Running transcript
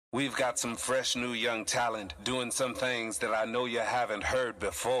We've got some fresh new young talent doing some things that I know you haven't heard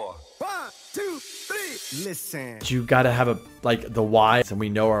before. 1, 2, 3, listen. You got to have the why, and we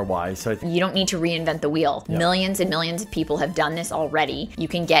know our why. So you don't need to reinvent the wheel. Yep. Millions and millions of people have done this already. You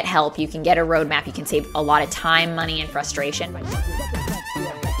can get help. You can get a roadmap. You can save a lot of time, money, and frustration.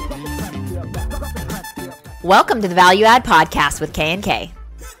 Welcome to the Value Add Podcast with K&K.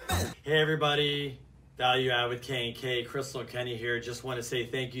 Hey everybody, Value Add with K&K. Crystal and Kenny here. Just want to say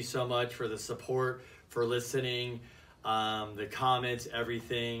thank you so much for the support, for listening, the comments,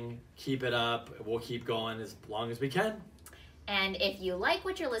 everything. Keep it up. We'll keep going as long as we can. And if you like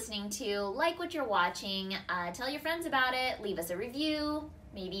what you're listening to, like what you're watching, tell your friends about it. Leave us a review.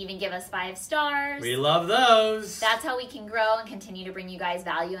 Maybe even give us 5 stars. We love those. That's how we can grow and continue to bring you guys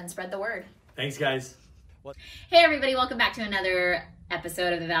value and spread the word. Thanks, guys. Hey everybody, welcome back to another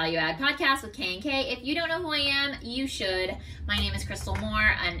episode of the Value Add Podcast with K&K. If you don't know who I am, you should. My name is Crystal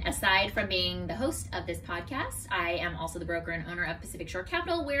Moore, and aside from being the host of this podcast, I am also the broker and owner of Pacific Shore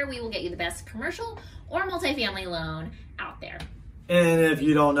Capital, where we will get you the best commercial or multifamily loan out there. And if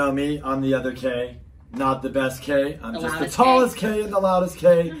you don't know me, I'm the other K, not the best K. I'm just the loudest tallest K and the loudest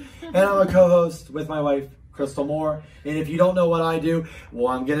K. And I'm a co-host with my wife, Crystal Moore. And if you don't know what I do, well,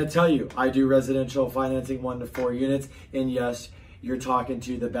 I'm going to tell you. I do residential financing 1 to 4 units. And yes, you're talking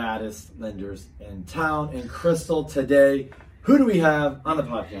to the baddest lenders in town. And Crystal, today, who do we have on the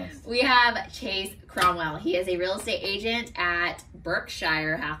podcast? We have Chase Cromwell. He is a real estate agent at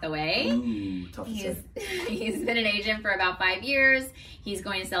Berkshire Hathaway. Ooh, tough to say. He's been an agent for about 5 years. He's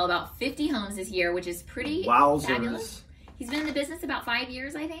going to sell about 50 homes this year, which is pretty fabulous. He's been in the business about 5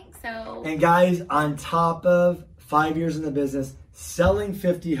 years, I think. So. And guys, on top of 5 years in the business, selling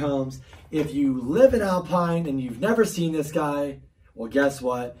 50 homes, if you live in Alpine and you've never seen this guy, well, guess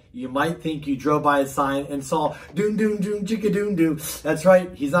what? You might think you drove by a sign and saw doon doon doon chicka doon doo. That's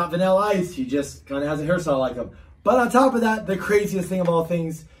right. He's not Vanilla Ice. He just kind of has a hairstyle like him. But on top of that, the craziest thing of all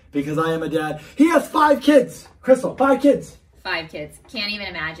things, because I am a dad, he has 5 kids. Crystal, 5 kids. 5 kids. Can't even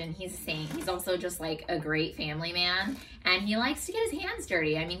imagine. He's a saint. He's also just like a great family man. And he likes to get his hands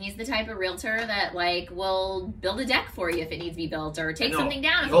dirty. I mean, he's the type of realtor that will build a deck for you if it needs to be built, or take something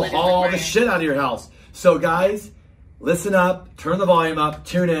down if He'll the haul all the shit out of your house. So guys, listen up, turn the volume up,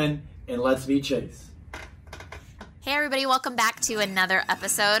 tune in, and let's meet Chase. Hey everybody, welcome back to another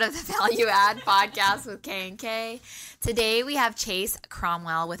episode of the Value Add Podcast with K&K. Today we have Chase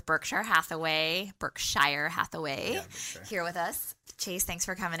Cromwell with Berkshire Hathaway here with us. Chase, thanks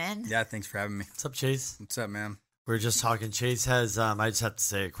for coming in. Yeah, thanks for having me. What's up, Chase? What's up, man? We're just talking. Chase has, I just have to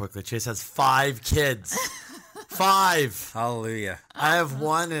say it quickly, Chase has 5 kids. 5. Hallelujah. I have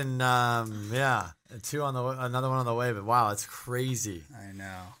 1 and, 2 on the another one on the way, but wow, it's crazy. I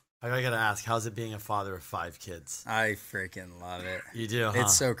know. I gotta ask, how's it being a father of 5 kids? I freaking love it. You do, huh?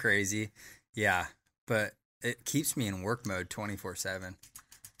 It's so crazy. Yeah, but it keeps me in work mode 24/7.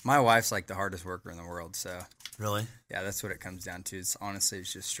 My wife's like the hardest worker in the world, so. Really? Yeah, that's what it comes down to. It's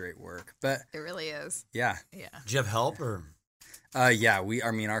just straight work. But It really is. yeah. Yeah. Do you have help or? Yeah,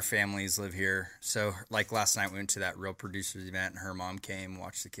 our families live here. So like last night we went to that Real Producers event and her mom came,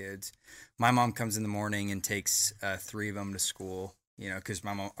 watched the kids. My mom comes in the morning and takes 3 of them to school, because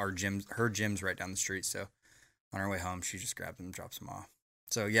her gym's right down the street. So on our way home, she just grabs them and drops them off.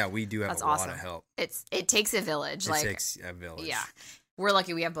 So yeah, we do have lot of help. It takes a village. It takes a village. Yeah. We're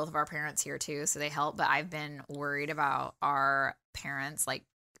lucky we have both of our parents here too, so they help. But I've been worried about our parents,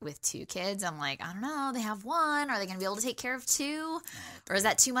 with 2 kids. I'm like, I don't know, they have 1. Are they going to be able to take care of 2? Or is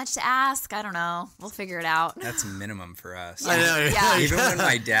that too much to ask? I don't know. We'll figure it out. That's minimum for us. Yeah. Even when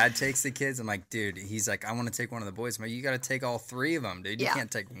my dad takes the kids, I'm like, dude, he's like, I want to take one of the boys. I'm like, you got to take all 3 of them, dude. You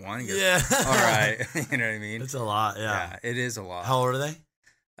can't take 1. He goes, Yeah. All right. You know what I mean? It's a lot, yeah. Yeah, it is a lot. How old are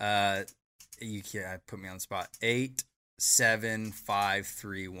they? You can't put me on the spot. 8, 7, 5,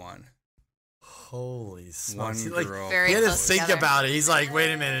 3, 1. Holy smokes. One girl. Very He had to close think together. about it. He's like,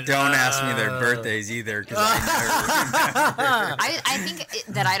 wait a minute. Don't ask me their birthdays either, because I never. I think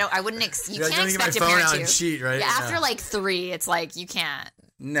that I wouldn't. You can't expect a my phone parent out to. and cheat, right? Yeah, after 3, it's like you can't.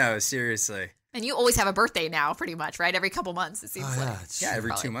 No, seriously. And you always have a birthday now, pretty much, right? Every couple months, it seems like. Yeah, every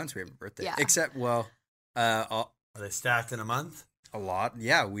Probably. 2 months we have a birthday. Yeah. Except, Are they stacked in a month? a lot.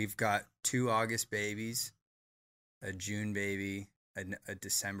 Yeah, we've got 2 August babies, a June baby, a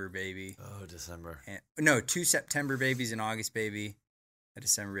December baby. Oh, December. No, 2 September babies, an August baby, a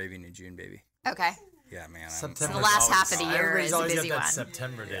December baby, and a June baby. Okay. Yeah, man. September. So the last half of the year Everybody's is a always busy got that one.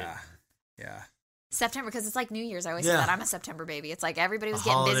 September date. Yeah. September, because it's like New Year's. I always Yeah. say that. I'm a September baby. It's like everybody was The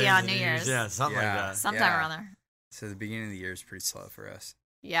getting busy holidays on and New Year's. Yeah, something like Yeah. that. Sometime Yeah. around there. So the beginning of the year is pretty slow for us.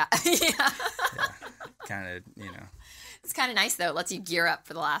 Yeah. Yeah. Yeah. Kind of, It's kind of nice though. It lets you gear up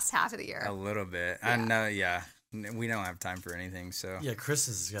for the last half of the year. A little bit. I know. Yeah. We don't have time for anything. So Yeah,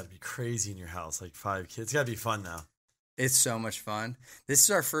 Christmas has got to be crazy in your house. Like 5 kids. It's got to be fun now. it's so much fun. This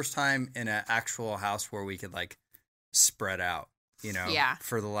is our first time in an actual house where we could like spread out, Yeah.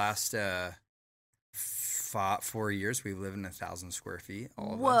 For the last 4 years, we've lived in 1,000 square feet.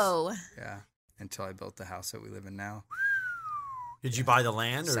 All of us. Whoa. Yeah. Until I built the house that we live in now. Did you buy the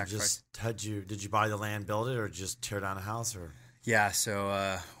land, or Sacrifice. did you buy the land, build it, or just tear down a house, or? Yeah.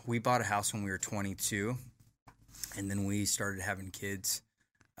 So we bought a house when we were 22, and then we started having kids.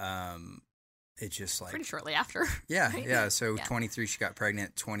 It just like Pretty shortly after. Yeah, right? yeah. So Yeah. 23, she got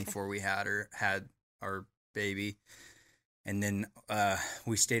pregnant. 24, we had our baby, and then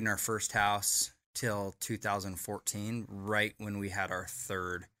we stayed in our first house till 2014, right when we had our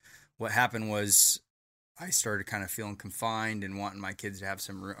third. What happened was I started kind of feeling confined and wanting my kids to have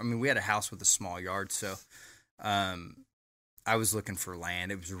some room. I mean, we had a house with a small yard, so I was looking for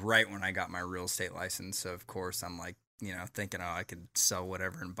land. It was right when I got my real estate license, so of course I'm like, thinking, I could sell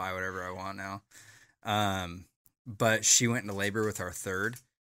whatever and buy whatever I want now. But she went into labor with our third,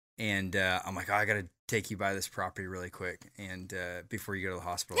 and I'm like, I got to take you by this property really quick, and before you go to the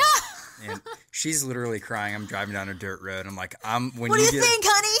hospital. And she's literally crying. I'm driving down a dirt road. I'm like, when What do you think,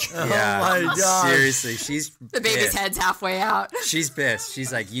 honey? Yeah, Oh my gosh. seriously, she's The baby's pissed. head's halfway out. She's pissed.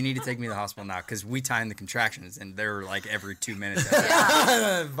 She's like, you need to take me to the hospital now, because we timed the contractions, and they were like every 2 minutes.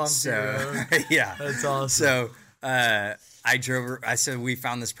 Bumpy So road. yeah, That's awesome. So I drove her. I said we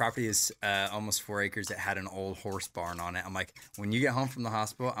found this property is almost 4 acres that had an old horse barn on it. I'm like, when you get home from the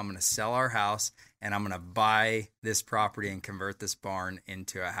hospital, I'm gonna sell our house and I'm gonna buy this property and convert this barn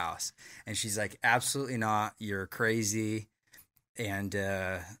into a house. And she's like, absolutely not. You're crazy. And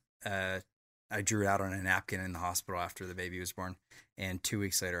I drew it out on a napkin in the hospital after the baby was born. And 2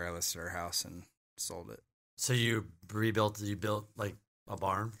 weeks later, I listed our house and sold it. So you built like a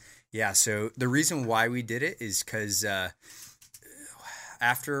barn? Yeah, so the reason why we did it is because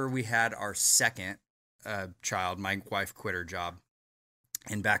after we had our second child, my wife quit her job.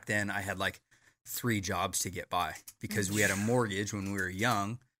 And back then I had like 3 jobs to get by because we had a mortgage when we were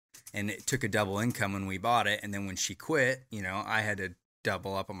young, and it took a double income when we bought it. And then when she quit, I had to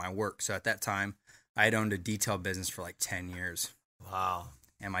double up on my work. So at that time, I had owned a detail business for like 10 years. Wow.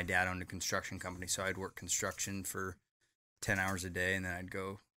 And my dad owned a construction company. So I'd work construction for 10 hours a day, and then I'd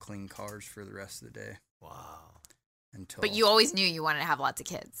go clean cars for the rest of the day. Wow. Until, But you always knew you wanted to have lots of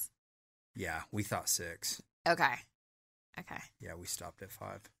kids. yeah, we thought 6. Okay. Yeah, we stopped at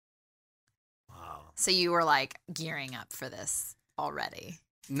 5. Wow. So you were like gearing up for this already.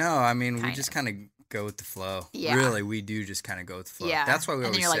 No, I mean, we Kind just of. kind of go with the flow. Yeah. Really, we do just kind of go with the flow. Yeah. That's why we and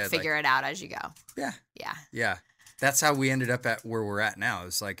always then you're said, like, figure it out as you go. yeah, Yeah. yeah. That's how we ended up at where we're at now.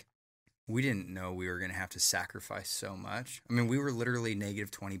 It's like, we didn't know we were going to have to sacrifice so much. I mean, we were literally negative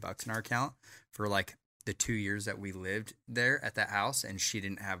 $20 in our account for like the 2 years that we lived there at that house, and she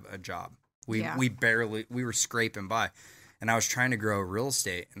didn't have a job. We were scraping by. And I was trying to grow real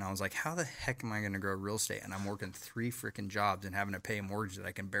estate, and I was like, how the heck am I going to grow real estate? And I'm working 3 freaking jobs and having to pay a mortgage that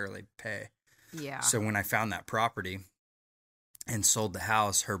I can barely pay. Yeah. So when I found that property and sold the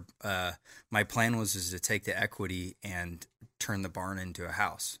house, my plan was to take the equity and turn the barn into a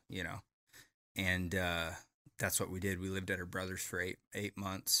house, and that's what we did. We lived at her brother's for eight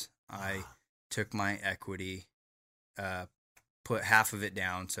months. I took my equity, put half of it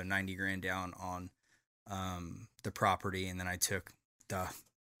down, so $90,000 down on the property, and then I took the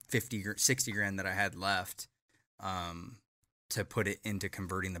 $60,000 that I had left to put it into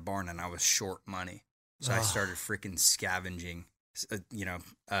converting the barn, and I was short money, so I started freaking scavenging,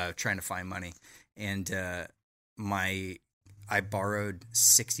 trying to find money, and I borrowed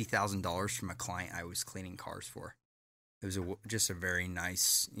 $60,000 from a client I was cleaning cars for. It was just a very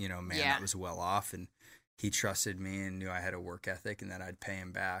nice, man Yeah. that was well off, and he trusted me and knew I had a work ethic and that I'd pay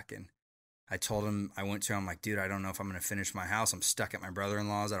him back. And I told him, I went to him, I'm like, dude, I don't know if I'm going to finish my house. I'm stuck at my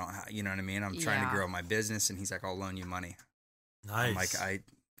brother-in-law's. I don't, you know what I mean? I'm trying to Yeah. grow my business. And he's like, I'll loan you money. Nice. I'm like,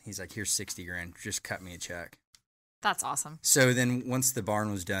 he's like, here's $60,000. Just cut me a check. That's awesome. So then once the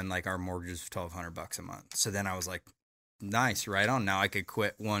barn was done, like our mortgage was $1,200 a month. So then I was like, nice, right on. Now I could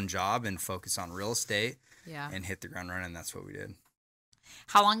quit one job and focus on real estate Yeah. and hit the ground running. That's what we did.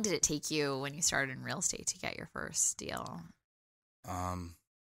 How long did it take you when you started in real estate to get your first deal?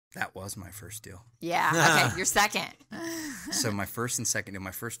 That was my first deal. Yeah. Okay. Your second. So my first and second deal,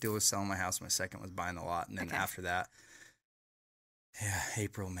 my first deal was selling my house. My second was buying the lot. And then Okay. after that,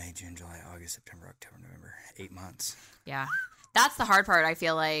 April, May, June, July, August, September, October, November, 8 months. Yeah. That's the hard part. I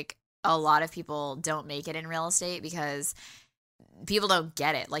feel like a lot of people don't make it in real estate because people don't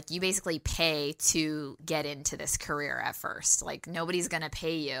get it. Like, you basically pay to get into this career at first. Like, nobody's going to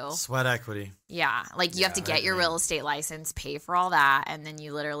pay you. Sweat equity. Yeah. Like, you have to get your real estate license, pay for all that, and then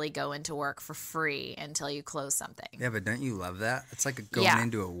you literally go into work for free until you close something. Yeah, but don't you love that? It's like going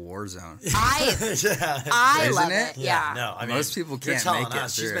into a war zone. I Isn't love it? it. Yeah. No, I mean, most people can't you're make telling it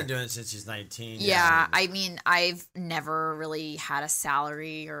us, she's through. been doing it since she's 19. Yeah. I mean, I've never really had a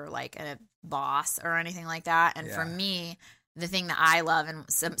salary or like a boss or anything like that. And for me, the thing that I love, and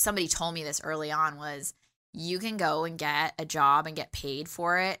somebody told me this early on, was you can go and get a job and get paid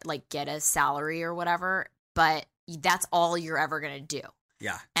for it, like get a salary or whatever, but that's all you're ever going to do.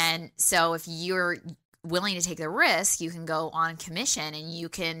 Yeah. And so if you're willing to take the risk, you can go on commission,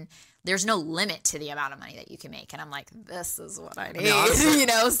 and there's no limit to the amount of money that you can make. And I'm like, this is what I need, honestly,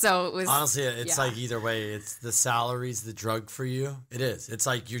 so it was. Honestly, it's like either way, it's the salary's the drug for you. It is. It's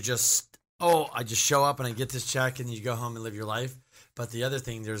like you're just, I just show up and I get this check and you go home and live your life. But the other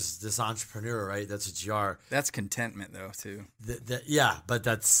thing, there's this entrepreneur, right? That's what you are. That's contentment, though, too. But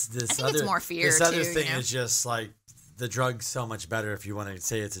that's this I think other. it's more fear, This other too, thing you know? is just like the drug's so much better if you want to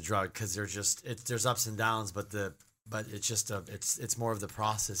say it's a drug, because there's ups and downs, but it's just it's more of the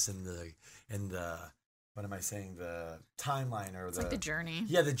process and the what am I saying, the timeline or It's like the journey.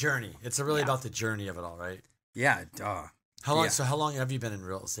 Yeah, the journey. It's really about the journey of it all, right? Yeah, duh. How long? Yeah. So how long have you been in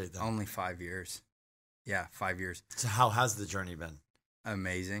real estate though? Only 5 years. Yeah, 5 years. So how has the journey been?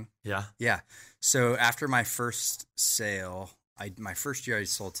 Amazing. Yeah. Yeah. So after my first sale, my first year I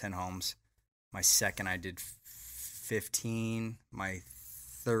sold 10 homes. My second I did 15. My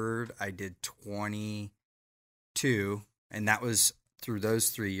third I did 22. And that was through those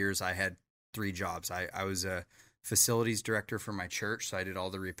 3 years I had 3 jobs. I was a facilities director for my church, so I did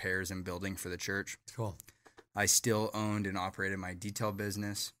all the repairs and building for the church. Cool. I still owned and operated my detail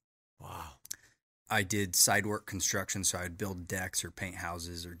business. Wow. I did side work construction, so I'd build decks or paint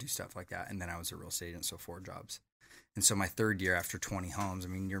houses or do stuff like that. And then I was a real estate agent, so 4 jobs. And so my third year after 20 homes, I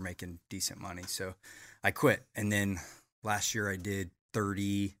mean, you're making decent money. So I quit. And then last year I did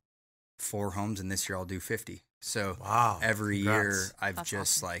 34 homes, and this year I'll do 50. So Wow. every Congrats.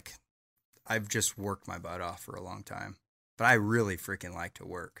 year I've just worked my butt off for a long time. But I really freaking like to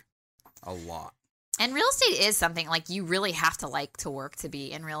work a lot. And real estate is something, like, you really have to like to work to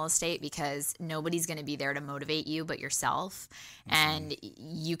be in real estate, because nobody's going to be there to motivate you but yourself. Mm-hmm. And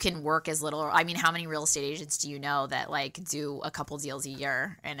you can work as little. I mean, how many real estate agents do you know that like do a couple deals a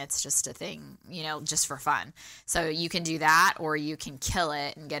year and it's just a thing, just for fun? So you can do that, or you can kill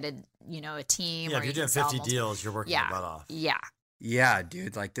it and get a team. Yeah, or if you're you doing can sell 50 deals, you're working your butt off. Yeah. Yeah,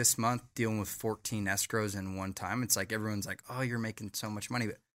 dude, like this month dealing with 14 escrows in one time, it's like everyone's like, oh, you're making so much money.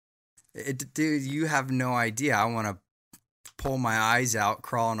 But dude, you have no idea. I want to pull my eyes out,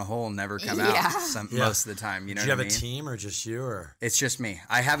 crawl in a hole, and never come out most of the time. You know Do you what have I mean? a team or just you? Or It's just me.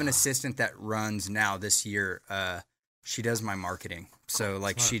 I have an assistant that runs now this year. She does my marketing. So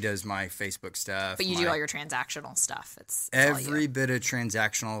like she does my Facebook stuff. But you do all your transactional stuff. It's every bit of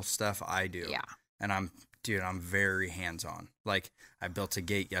transactional stuff I do. Yeah. And I'm very hands-on. Like I built a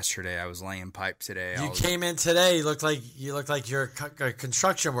gate yesterday. I was laying pipe today. you came in today. You look like you're a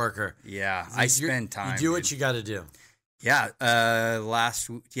construction worker. Yeah, I spend time. You do what you got to do. Yeah,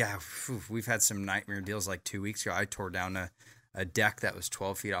 we've had some nightmare deals. Like 2 weeks ago, I tore down a deck that was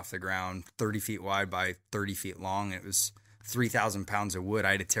 12 feet off the ground, 30 feet wide by 30 feet long. It was 3,000 pounds of wood.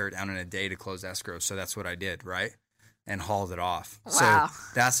 I had to tear it down in a day to close escrow. So that's what I did, right? And hauled it off. Wow. So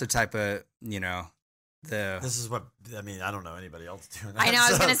that's the type of, This is what I mean. I don't know anybody else doing that. I know. I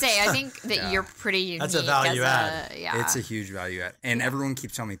was going to say, I think that you're pretty unique. That's a value add. It's a huge value add. And everyone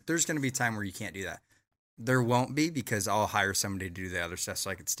keeps telling me there's going to be a time where you can't do that. There won't be, because I'll hire somebody to do the other stuff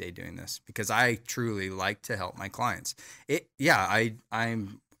so I could stay doing this, because I truly like to help my clients.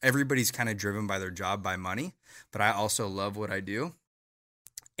 I'm everybody's kind of driven by their job, by money, but I also love what I do.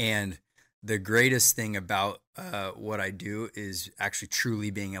 And the greatest thing about what I do is actually truly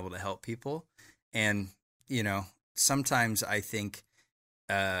being able to help people. And, sometimes I think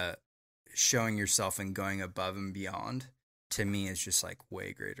showing yourself and going above and beyond, to me, is just like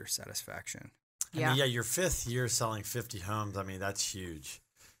way greater satisfaction. Yeah. I mean, your 5th year selling 50 homes. I mean, that's huge.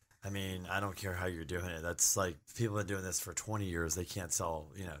 I mean, I don't care how you're doing it. That's like people have been doing this for 20 years. They can't sell,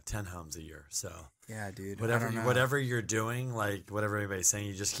 10 homes a year. So yeah, dude, whatever you're doing, like whatever anybody's saying,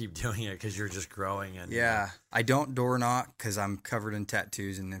 you just keep doing it because you're just growing. And I don't door knock because I'm covered in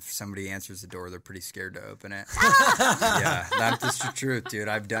tattoos, and if somebody answers the door, they're pretty scared to open it. Yeah, that's the truth, dude.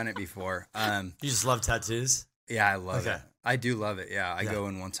 I've done it before. You just love tattoos? Yeah, I love it. I do love it. Yeah, I go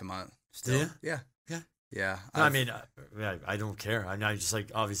in once a month. Still. Do you? Yeah. Yeah. Yeah. No, I mean, I don't care. I'm just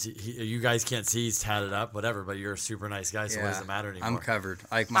like, obviously, you guys can't see he's tatted up, whatever, but you're a super nice guy, so what does it matter anymore? I'm covered.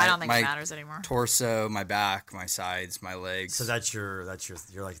 Like I don't think my it matters anymore. torso, my back, my sides, my legs. So you're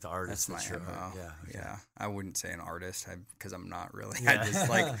like the artist. That's my MO. Yeah. Okay. Yeah. I wouldn't say an artist because I'm not really. Yeah. I just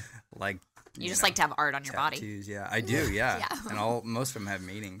like You just like to have art on your body. tattoos. Yeah, I do. Yeah. Yeah. And most of them have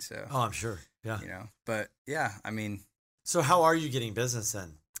meanings. So, Oh, I'm sure. Yeah. but yeah, I mean, So how are you getting business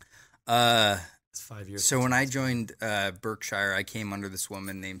then? It's 5 years. so when I joined Berkshire, I came under this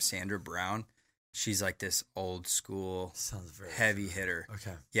woman named Sandra Brown. She's like this old school Sounds very heavy hitter.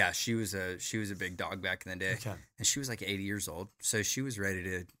 Okay. Yeah, she was a big dog back in the day. Okay. And she was like 80 years old. So she was ready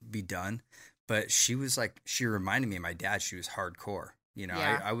to be done. But she reminded me of my dad. She was hardcore.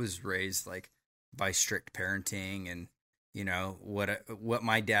 Yeah. I was raised like by strict parenting, and what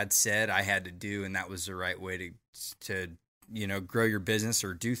my dad said I had to do, and that was the right way to grow your business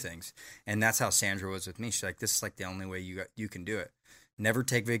or do things. And that's how Sandra was with me. She's like, this is like the only way you can do it. Never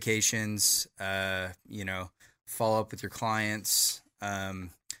take vacations, follow up with your clients, the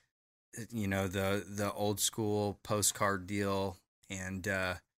old school postcard deal, and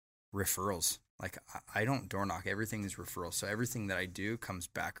referrals. Like I don't door knock. Everything is referral. So everything that I do comes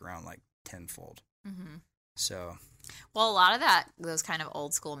back around like tenfold. Mm-hmm. So, Well, a lot of those kind of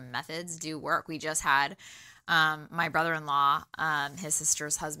old school methods do work. We just had my brother-in-law, his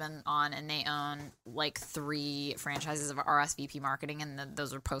sister's husband on, and they own like 3 franchises of RSVP marketing, and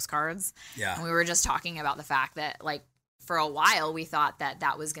those are postcards. yeah. And we were just talking about the fact that like for a while we thought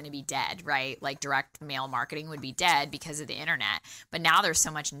that was going to be dead, right? Like direct mail marketing would be dead because of the internet. But now there's so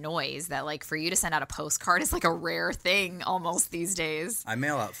much noise that like for you to send out a postcard is like a rare thing almost these days. I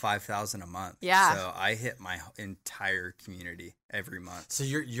mail out 5,000 a month. Yeah. So I hit my entire community every month. So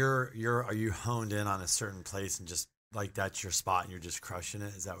are you honed in on a certain place and just like that's your spot and you're just crushing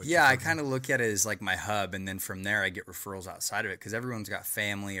it? Is that what Yeah, I you're kind of look at it as like my hub, and then from there I get referrals outside of it because everyone's got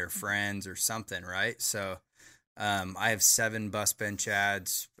family or friends or something, right? So I have 7 bus bench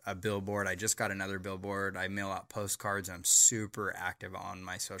ads, a billboard. I just got another billboard. I mail out postcards. I'm super active on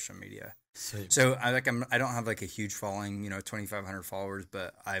my social media. So I don't have like a huge following, 2,500 followers,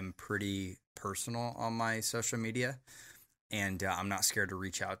 but I'm pretty personal on my social media, and I'm not scared to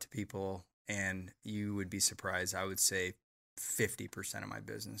reach out to people. And you would be surprised. I would say 50% of my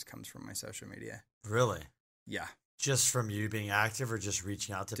business comes from my social media. Really? Yeah. Just from you being active or just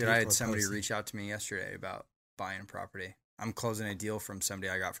reaching out to Dude, people? I had or somebody posting? reach out to me yesterday about buying a property. I'm closing a deal from somebody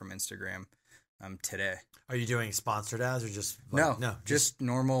I got from Instagram today. Are you doing sponsored ads or just No, just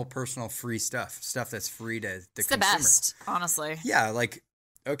normal personal free stuff that's free to the It's consumer. the best, honestly. Yeah, like,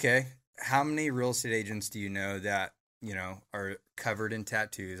 okay, how many real estate agents do you know that, are covered in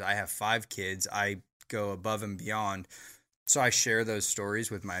tattoos? I have 5 kids. I go above and beyond. So I share those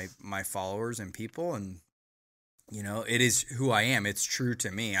stories with my followers and people, and, it is who I am. It's true to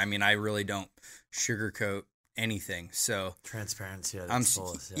me. I mean, I really don't sugarcoat anything. So transparency at I'm its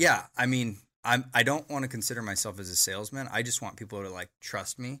fullest. yeah. I mean, I don't want to consider myself as a salesman. I just want people to like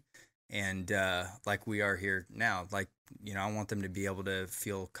trust me, and like we are here now. Like I want them to be able to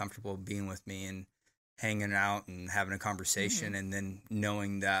feel comfortable being with me and hanging out and having a conversation, and then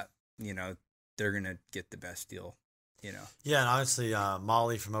knowing that they're gonna get the best deal. Yeah, and honestly,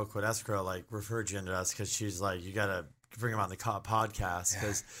 Molly from Oakwood Escrow like referred you into us because she's like, you gotta bring them on the podcast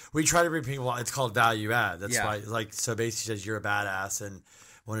because we try to bring people. It's called value add. That's why, like, so basically says you're a badass and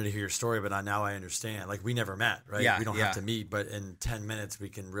wanted to hear your story, but now I understand. Like, we never met, right? Yeah, we don't have to meet, but in 10 minutes we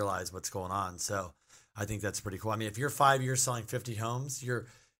can realize what's going on. So I think that's pretty cool. I mean, if you're 5 years selling 50 homes, you're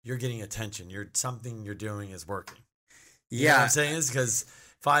getting attention. Something you're doing is working. You know what I'm saying is because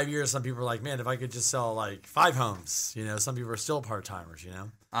 5 years, some people are like, man, if I could just sell like 5 homes, some people are still part-timers,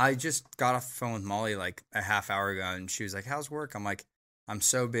 I just got off the phone with Molly like a half hour ago, and she was like, how's work? I'm like, I'm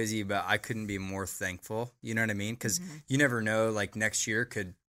so busy, but I couldn't be more thankful. You know what I mean? Because you never know, like next year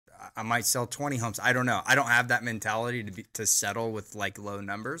I might sell 20 homes. I don't know. I don't have that mentality to settle with like low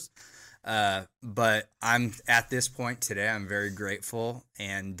numbers. But I'm at this point today, I'm very grateful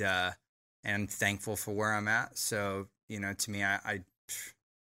and thankful for where I'm at. So, to me,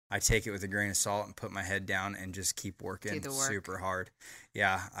 I take it with a grain of salt and put my head down and just keep working super hard.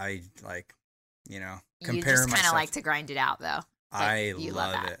 Yeah. I like, compare You just kind myself. of like to grind it out though. I you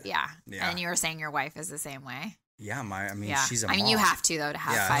love that. it. Yeah. Yeah. And you were saying your wife is the same way. Yeah. She's a I mom. mean, you have to though to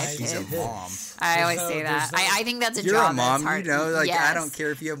have 5 she's kids. a mom. I always say that. I think that's a You're job a mom, that's hard. like Yes. I don't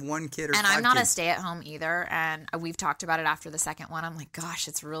care if you have 1 kid or and 5 I'm not kids. a stay-at-home either, and we've talked about it after the second one. I'm like, gosh,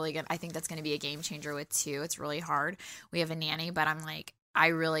 it's really good. I think that's going to be a game changer with 2. It's really hard. We have a nanny, but I'm like,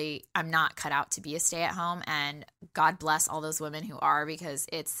 I'm not cut out to be a stay-at-home, and God bless all those women who are, because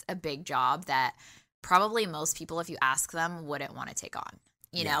it's a big job that probably most people, if you ask them, wouldn't want to take on.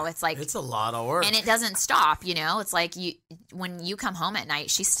 You know, it's like, it's a lot of work. and it doesn't stop, you know, it's like when you come home at night,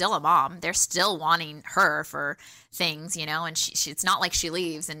 she's still a mom. They're still wanting her for things, you know, and she it's not like she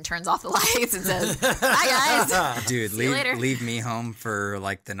leaves and turns off the lights and says, "Bye guys." Dude, See you later. leave me home for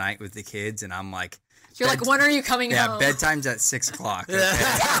like the night with the kids, and I'm like, You're like, when are you coming yeah, home? bedtime's at 6 o'clock. Okay?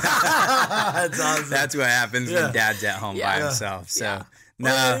 That's awesome. That's what happens when Dad's at home by himself. So no,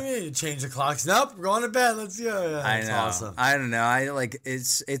 What do you mean? You change the clocks. Nope, we're going to bed. Let's go. Yeah, I that's know. awesome. I don't know. I like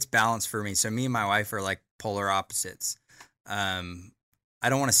it's balanced for me. So me and my wife are like polar opposites. I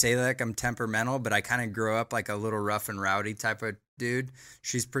don't want to say like I'm temperamental, but I kind of grew up like a little rough and rowdy type of dude.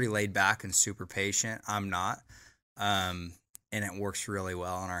 She's pretty laid back and super patient. I'm not. And it works really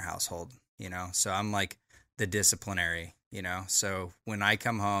well in our household, you know? So I'm like the disciplinary, you know? So when I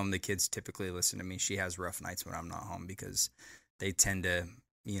come home, the kids typically listen to me. She has rough nights when I'm not home because they tend to,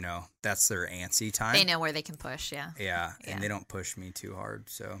 you know, that's their antsy time. They know where they can push, yeah. Yeah, Yeah. and they don't push me too hard,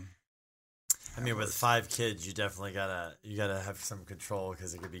 so. I mean, with 5 kids, you definitely gotta have some control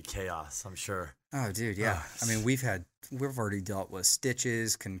because it could be chaos. I'm sure. Oh, dude, yeah. I mean, we've already dealt with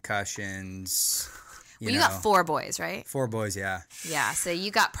stitches, concussions. Well, you got 4 boys, right? 4 boys, yeah. Yeah, so you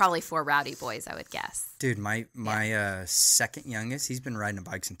got probably 4 rowdy boys, I would guess. Dude, my second youngest, he's been riding a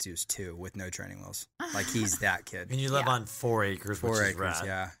bike since he was 2 with no training wheels. Like, he's that kid. And you live on 4 acres, 4 which acres, is rad.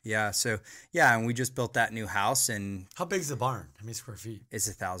 yeah. Yeah, so, yeah, and we just built that new house, and How big's the barn? How many square feet? it's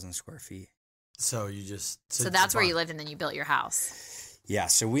 1,000 square feet. So you just So that's where you lived and then you built your house. Yeah,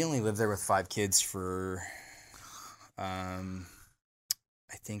 so we only lived there with 5 kids for,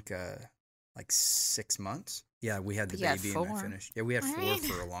 I think, like 6 months. Yeah, we had the You had baby 4? and I finished. Yeah, we had 4 Right.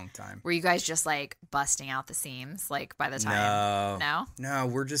 for a long time. Were you guys just like busting out the seams like by the time? No,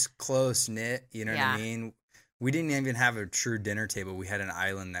 we're just close knit. You know what Yeah. I mean? We didn't even have a true dinner table. We had an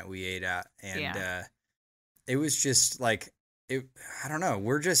island that we ate at, and it was just like it. I don't know.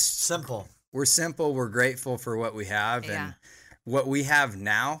 We're just simple. We're simple. We're grateful for what we have, Yeah. and what we have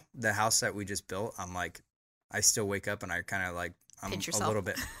now. The house that we just built. I'm like, I still wake up and I kind of like I'm Pinch a yourself. little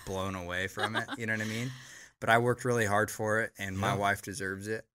bit blown away from it. You know what I mean? But I worked really hard for it, and my Yeah. wife deserves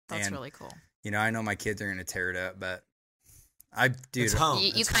it. That's and, really cool. You know, I know my kids are gonna tear it up, but It's home.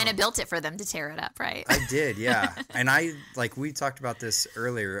 You It's kind of home. built it for them to tear it up, right? I did, yeah. And I like we talked about this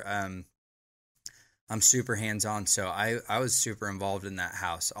earlier. I'm super hands-on, so I was super involved in that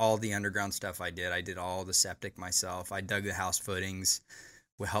house. All the underground stuff I did all the septic myself. I dug the house footings,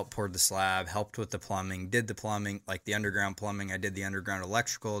 we helped pour the slab, helped with the plumbing, did the plumbing, like the underground plumbing. I did the underground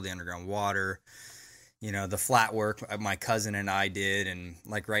electrical, the underground water. You know, the flat work my cousin and I did, and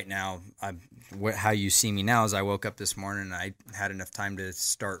like right now, how you see me now is I woke up this morning and I had enough time to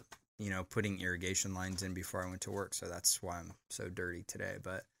start, you know, putting irrigation lines in before I went to work. So that's why I'm so dirty today.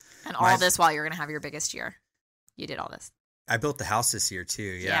 But And all this while you're going to have your biggest year. You did all this. I built the house this year too.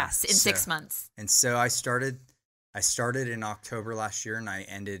 Yeah. Yes, in 6 months. And so I started in October last year and I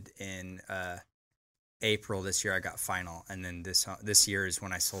ended in April this year. I got final, and then this year is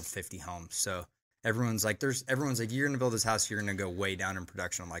when I sold 50 homes. So everyone's like, you're going to build this house, you're going to go way down in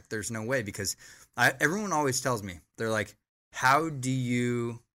production. I'm like, there's no way, because everyone always tells me, they're like, how do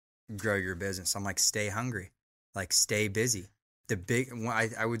you grow your business? I'm like, stay hungry, like stay busy.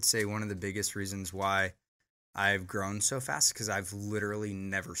 I would say one of the biggest reasons why I've grown so fast, because I've literally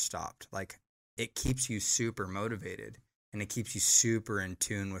never stopped. Like, it keeps you super motivated, and it keeps you super in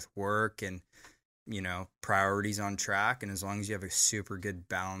tune with work and, you know, priorities on track. And as long as you have a super good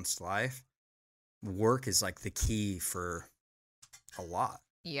balanced life, work is like the key for a lot.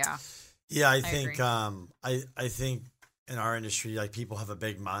 Yeah. Yeah, I agree. think I think in our industry, like, people have a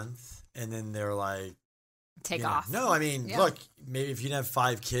big month and then they're like, Take you know, off. No, I mean, Yeah. look, maybe if you didn't have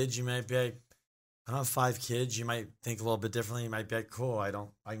 5 kids, you might be like, I don't have 5 kids. You might think a little bit differently. You might be like, cool, I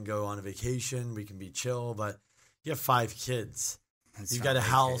can go on a vacation. We can be chill. But you have 5 kids. It's You not got a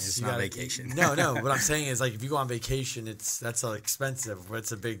vaca- house. It's you not got vacation. No. What I'm saying is, like, if you go on vacation, that's expensive.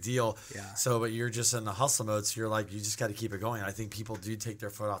 It's a big deal. Yeah. So, but you're just in the hustle mode. So you're like, you just got to keep it going. I think people do take their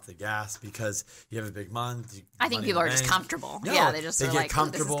foot off the gas because you have a big month. I think money in people the are just bank. comfortable. No, Yeah, they just are get like, "Ooh,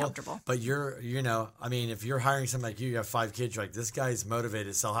 comfortable. this is comfortable. But I mean, if you're hiring something like you have 5 kids, you're like, this guy's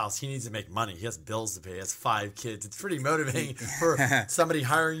motivated to sell a house. He needs to make money. He has bills to pay. He has 5 kids. It's pretty motivating for somebody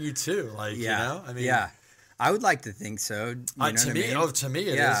hiring you too. Like, you know, I mean, yeah. I would like to think so. You know to what me, I mean? to me, it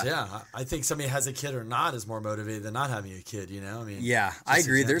is. Yeah. Yeah, I think somebody has a kid or not is more motivated than not having a kid. You know, I mean, Yeah, I just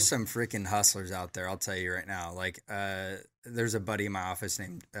agree. example. There's some freaking hustlers out there. I'll tell you right now. Like, there's a buddy in my office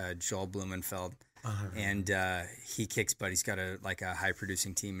named Joel Blumenfeld, and he kicks butt. He's got a high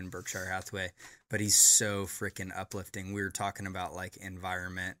producing team in Berkshire Hathaway, but he's so freaking uplifting. We were talking about like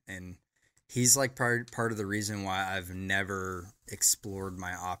environment, and He's like part of the reason why I've never explored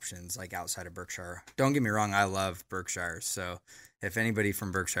my options like outside of Berkshire. Don't get me wrong, I love Berkshire. So if anybody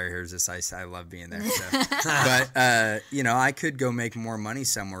from Berkshire hears this, I love being there. So. But I could go make more money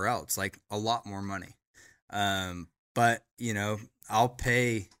somewhere else, like a lot more money. But I'll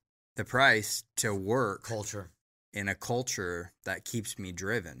pay the price to work in a culture that keeps me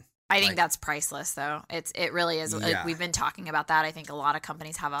driven. I think that's priceless, though. It really is. Yeah. Like, we've been talking about that. I think a lot of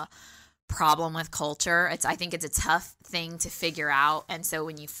companies have a problem with culture. I think it's a tough thing to figure out. And so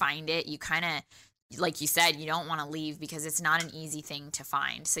when you find it, you kind of, like you said, you don't want to leave because it's not an easy thing to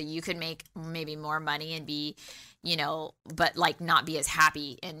find. So you could make maybe more money and be, but like not be as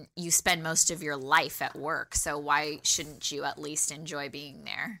happy. And you spend most of your life at work. So why shouldn't you at least enjoy being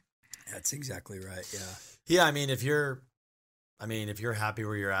there? That's exactly right. Yeah. Yeah. I mean, if you're happy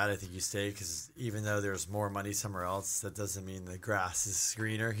where you're at, I think you stay, because even though there's more money somewhere else, that doesn't mean the grass is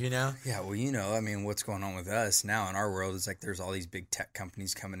greener, Yeah, well, what's going on with us now in our world is like there's all these big tech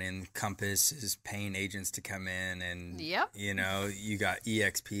companies coming in. Compass is paying agents to come in, and yep. You got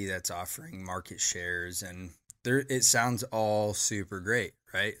EXP that's offering market shares, and it sounds all super great,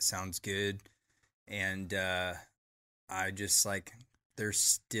 right? It sounds good, and I just like there's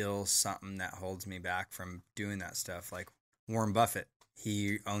still something that holds me back from doing that stuff, like Warren Buffett,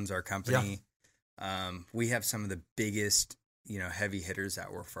 he owns our company. Yeah. We have some of the biggest, heavy hitters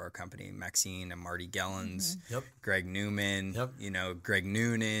that work for our company, Maxine and Marty Gellens, Greg Newman, Greg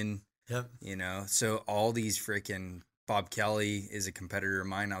Noonan, so all these freaking, Bob Kelly is a competitor of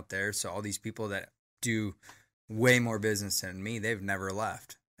mine out there. So all these people that do way more business than me, they've never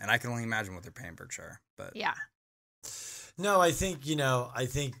left. And I can only imagine what they're paying Berkshire, but yeah. No, I think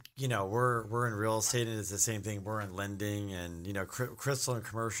we're in real estate, and it's the same thing. We're in lending, and Crystal and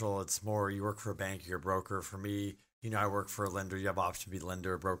commercial, it's more you work for a bank, you're a broker. For me, I work for a lender. You have option to be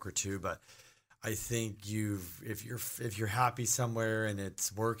lender or broker too. But I think if you're happy somewhere and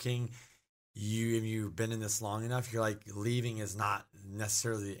it's working, you've been in this long enough, you're like, leaving is not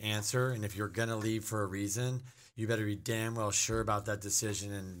necessarily the answer. And if you're gonna leave for a reason, you better be damn well sure about that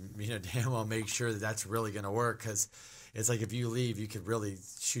decision, and damn well make sure that that's really gonna work, because it's like if you leave, you could really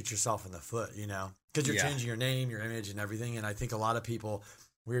shoot yourself in the foot, because you're changing your name, your image, and everything. And I think a lot of people,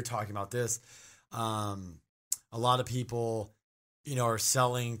 we were talking about this, a lot of people, are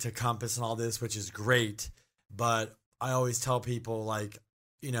selling to Compass and all this, which is great. But I always tell people, like,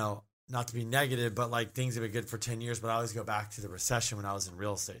 not to be negative, but like things have been good for 10 years. But I always go back to the recession when I was in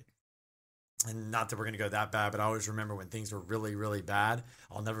real estate. And not that we're going to go that bad, but I always remember when things were really, really bad.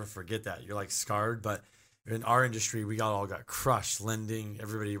 I'll never forget that. You're like scarred, but in our industry, we all got crushed. Lending,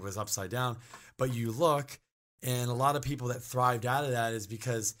 everybody was upside down. But you look, and a lot of people that thrived out of that is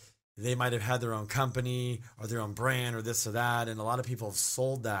because they might have had their own company or their own brand or this or that. And a lot of people have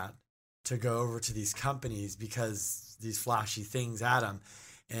sold that to go over to these companies because these flashy things at them.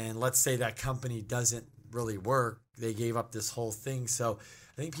 And let's say that company doesn't really work. They gave up this whole thing. So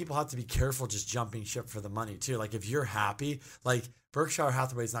I think people have to be careful just jumping ship for the money too. Like if you're happy, like Berkshire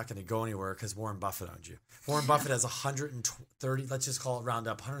Hathaway is not going to go anywhere because Warren Buffett owns you. Warren Buffett has 130, let's just call it round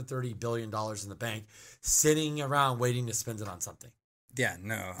up, $130 billion in the bank, sitting around waiting to spend it on something. Yeah,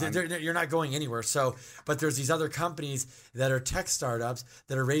 no. You're not going anywhere. So, but there's these other companies that are tech startups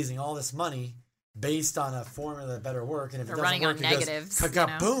that are raising all this money based on a formula that better work. And if they're it doesn't running work, on it negatives. goes,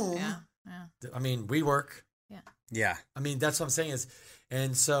 boom. Yeah. I mean, we work. Yeah. I mean, that's what I'm saying is,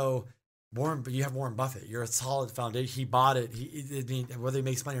 and so you have Warren Buffett. You're a solid foundation. He bought it. Whether he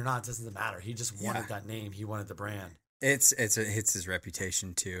makes money or not, it doesn't matter. He just wanted that name. He wanted the brand. It hits his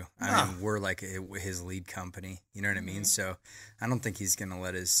reputation too. I mean, we're like his lead company. You know what I mean? So I don't think he's gonna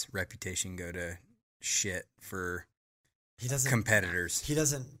let his reputation go to shit for competitors. He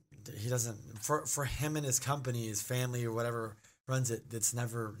doesn't. For him and his company, his family or whatever runs it. That's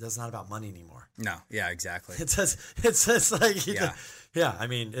not about money anymore. No. Yeah. Exactly. It's just like yeah. I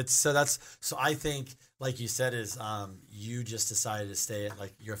mean, so I think, like you said, is you just decided to stay at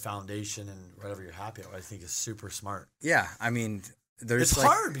like your foundation and whatever you're happy at. I think is super smart. Yeah, I mean, it's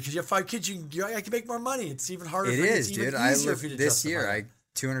hard because you have 5 kids. I can make more money. It's even harder. It is, dude. I lived this year.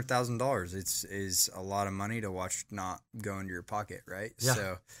 $200,000. Is a lot of money to watch not go into your pocket, right? Yeah.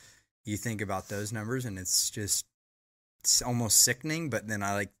 So you think about those numbers, and it's almost sickening. But then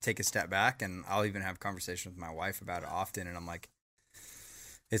I like take a step back, and I'll even have conversations with my wife about it often, and I'm like,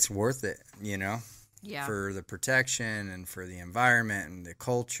 it's worth it, Yeah. For the protection and for the environment and the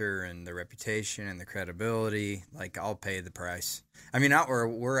culture and the reputation and the credibility. Like, I'll pay the price. I mean, out where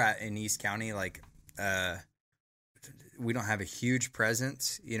we're at in East County, like, we don't have a huge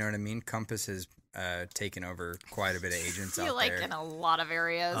presence. You know what I mean? Compass has taken over quite a bit of agents I out feel like there. in a lot of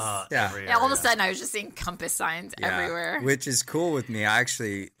areas. Yeah. every Yeah, all of a area. sudden I was just seeing Compass signs everywhere. Which is cool with me. I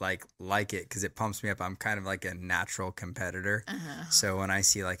actually like it because it pumps me up. I'm kind of like a natural competitor. So when I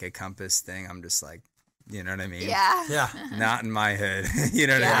see like a Compass thing, I'm just like, you know what I mean? Yeah. Yeah. Not in my hood. You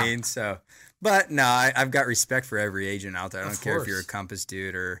know what Yeah. I mean? So, but no, I've got respect for every agent out there. I don't Of care if you're a course. Compass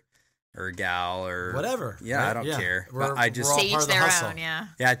dude or a gal or Whatever. Yeah, I right? don't care. We're, But I just we're all To part each of the their hustle. own, yeah.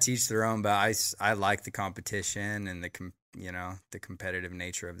 yeah, teach their own. But I like the competition and the competitive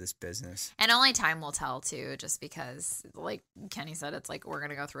nature of this business. And only time will tell too, just because, like Kenny said, it's like we're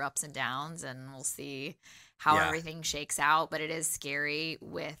gonna go through ups and downs, and we'll see how Yeah. everything shakes out. But it is scary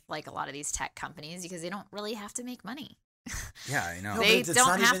with like a lot of these tech companies because they don't really have to make money. Yeah, I know. No, They but it's don't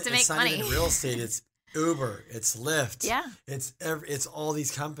not have even- to make it's not money. even real estate. It's Uber. It's Lyft. Yeah. It's all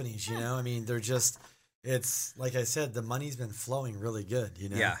these companies. You know, I mean, they're just. It's like I said, the money's been flowing really good. You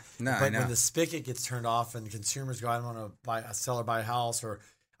know. Yeah. No, I But know. when the spigot gets turned off and consumers go, I don't want to sell or buy a house, or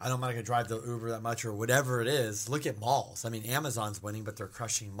I'm not going to drive the Uber that much, or whatever it is. Look at malls. I mean, Amazon's winning, but they're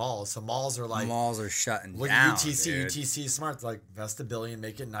crushing malls. So malls are like. Malls are shutting Look down. at UTC. dude. UTC is smart. They're like, invest $1 billion,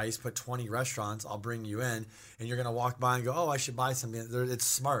 make it nice, put 20 restaurants. I'll bring you in, and you're gonna walk by and go, "Oh, I should buy something." It's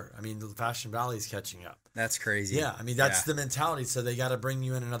smart. I mean, the Fashion Valley is catching up. That's crazy. Yeah, I mean that's the mentality. So they got to bring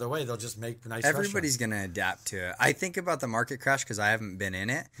you in another way. They'll just make nice. Everybody's going to adapt to it. I think about the market crash because I haven't been in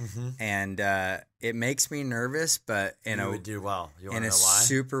it, and it makes me nervous. But You would do well. You want in to a know why?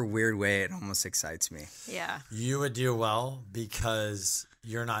 super weird way, it almost excites me. Yeah. You would do well because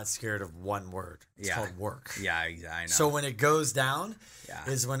you're not scared of one word. It's Yeah. called work. Yeah, I know. So when it goes down, Yeah.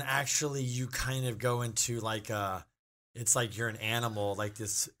 is when actually you kind of go into like a. It's like you're an animal, like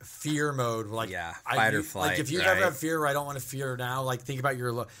this fear mode. Like Yeah, fight or Like flight, if you right? ever have fear, where I don't want to fear now. Like think about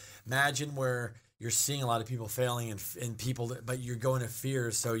imagine where you're seeing a lot of people failing and people, but you're going to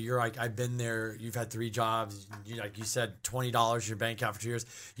fear. So you're like, I've been there. You've had 3 jobs. Like you said, $20 your bank out for 2 years.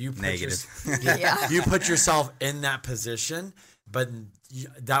 You put Negative. Yeah. you put yourself in that position, but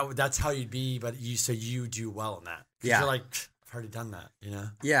that's how you'd be. But you do well in that. 'Cause Yeah. you're like, I've already done that. You know.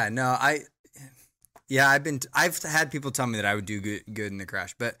 Yeah, no, I've had people tell me that I would do good in the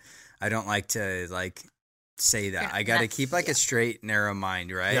crash, but I don't like to say that. Yeah, I got to that's- keep like yeah. a straight, narrow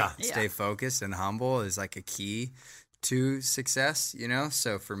mind, right? Yeah. Stay focused and humble is like a key to success, you know?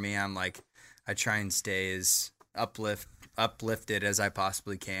 So for me, I'm like, I try and stay as uplifted as I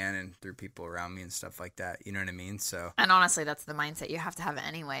possibly can and through people around me and stuff like that. You know what I mean? So And honestly, that's the mindset you have to have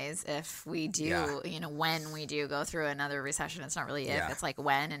anyways. If we do, Yeah. when we do go through another recession, it's not really if, Yeah. it's like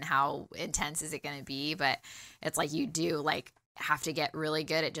when and how intense is it going to be. But it's like you do like have to get really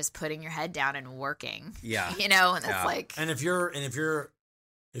good at just putting your head down and working. Yeah. And it's Yeah. like, And if you're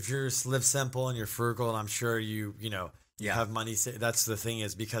live simple and you're frugal, and I'm sure you Yeah. have money. That's the thing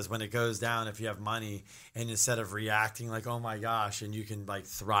is because when it goes down, if you have money and instead of reacting like, oh my gosh, and you can like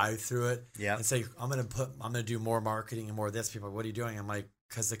thrive through it Yeah. and say, I'm going to do more marketing and more of this. People are, what are you doing? I'm like,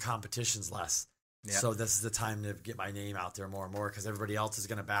 because the competition's less. Yeah. So this is the time to get my name out there more and more because everybody else is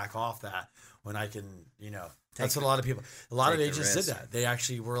going to back off that when I can, that's what a lot of take the agents did risk. that. They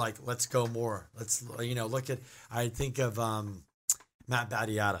actually were like, let's go more. Let's, look at, I think of Matt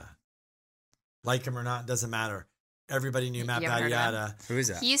Battiata. Like him or not, doesn't matter. Everybody knew Matt You haven't heard of Battiata. who is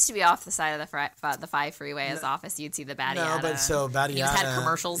that? he used to be off the side of the 5 freeway as office. You'd see the Battiata. No, but so Battiata. He just had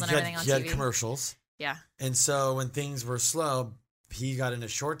commercials and he had- everything on He had TV. commercials. Yeah. And so when things were slow, he got into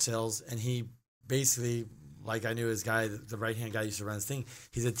short sales and he basically, like I knew his guy, the right-hand guy used to run his thing.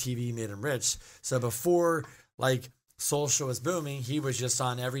 He said TV made him rich. So before like social was booming, he was just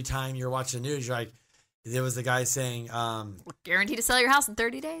on every time you're watching the news, you're like, there was the guy saying, Guaranteed to sell your house in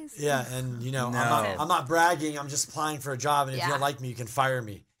 30 days. yeah, and No. I'm not bragging. I'm just applying for a job, and if you Yeah. don't like me, you can fire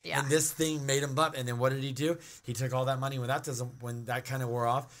me. Yeah. And this thing made him up. And then what did he do? He took all that money when that kind of wore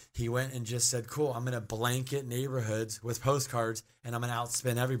off. He went and just said, "Cool, I'm going to blanket neighborhoods with postcards, and I'm going to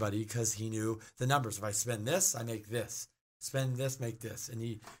outspend everybody," because he knew the numbers. If I spend this, I make this. Spend this, make this, and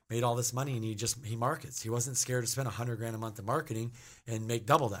he made all this money. And he markets. He wasn't scared to spend $100,000 a month in marketing and make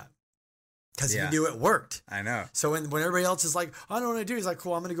double that because Yeah. he knew it worked. I know. So when everybody else is like, I don't know what to do, he's like,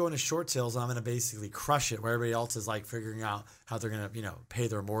 cool, I'm going to go into short sales and I'm going to basically crush it, where everybody else is like figuring out how they're going to, pay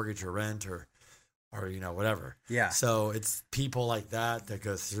their mortgage or rent or whatever. Yeah. So it's people like that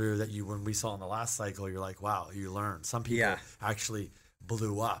go through that when we saw in the last cycle, you're like, wow, you learn. Some people Yeah. actually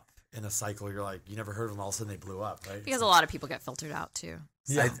blew up in a cycle. You're like, you never heard of them. All of a sudden they blew up, right? Because a lot of people get filtered out too.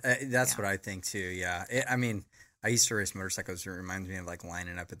 Yeah. That's what I think too. Yeah. I used to race motorcycles. It reminds me of like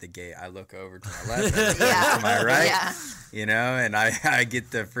lining up at the gate. I look over to my left, I look over to my right, Yeah. and I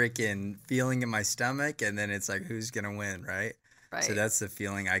get the freaking feeling in my stomach, and then it's like, who's going to win, right? Right. So that's the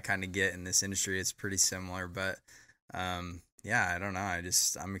feeling I kind of get in this industry. It's pretty similar, but yeah, I don't know.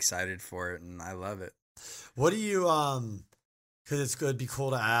 I'm excited for it and I love it. What do you, cause it's good, be cool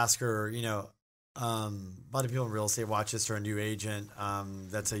to ask, or, you know, a lot of people in real estate watch this, or a new agent,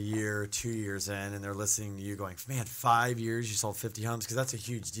 that's a year, 2 years in, and they're listening to you going, man, 5 years, you sold 50 homes. Cause that's a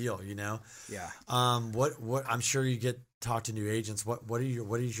huge deal, you know? Yeah. What I'm sure you talk to new agents. What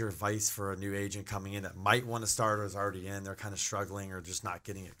is your advice for a new agent coming in that might want to start or is already in? They're kind of struggling or just not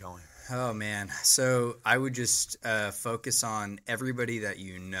getting it going. Oh man. So I would just focus on everybody that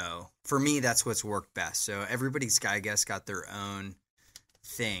you know. For me, that's what's worked best. So everybody's, I guess, got their own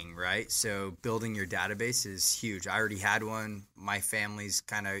thing, right? So building your database is huge. I already had one. My family's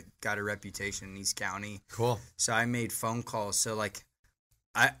kind of got a reputation in East County. Cool. So I made phone calls. So like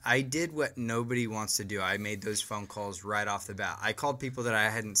I did what nobody wants to do. I made those phone calls right off the bat. I called people that I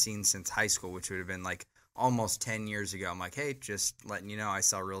hadn't seen since high school, which would have been like almost 10 years ago. I'm like, hey, just letting you know I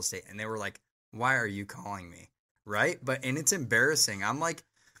sell real estate. And they were like, why are you calling me? Right? And it's embarrassing. I'm like,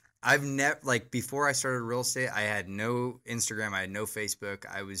 I've never, like, before I started real estate, I had no Instagram. I had no Facebook.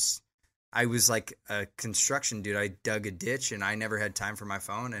 I was like a construction dude. I dug a ditch and I never had time for my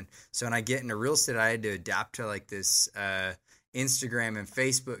phone. And so when I get into real estate, I had to adapt to like this, Instagram and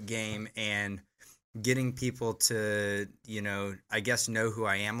Facebook game and getting people to, you know, I guess know who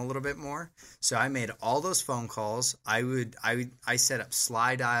I am a little bit more. So I made all those phone calls. I set up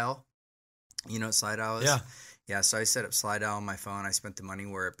Slide Dial. You know what Slide Dial is? Yeah. Yeah. So I set up Slide Dial on my phone. I spent the money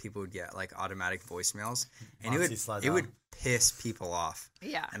where people would get like automatic voicemails, and it would piss people off.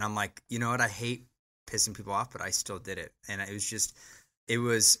 Yeah. And I'm like, you know what? I hate pissing people off, but I still did it. And it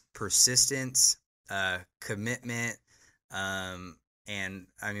was persistence, commitment. And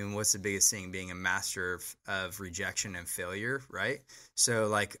I mean, what's the biggest thing? Being a master of rejection and failure, right? So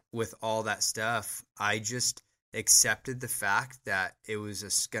like with all that stuff, I just accepted the fact that it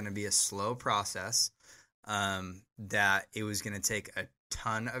was going to be a slow process, that it was going to take a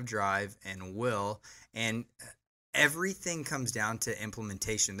ton of drive and will, and everything comes down to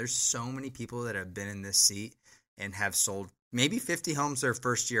implementation. There's so many people that have been in this seat and have sold maybe 50 homes their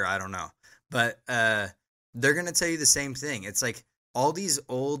first year. I don't know, but, they're going to tell you the same thing. It's like all these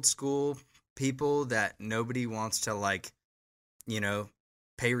old school people that nobody wants to, like, you know,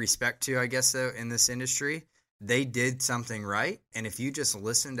 pay respect to, I guess, though, in this industry. They did something right. And if you just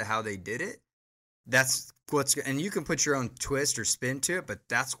listen to how they did it, that's and you can put your own twist or spin to it, but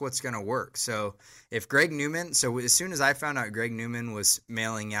that's what's going to work. So if Greg Newman, so as soon as I found out Greg Newman was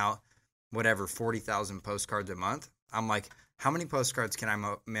mailing out whatever, 40,000 postcards a month, I'm like, how many postcards can I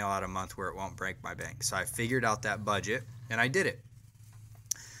mail out a month where it won't break my bank? So I figured out that budget, and I did it.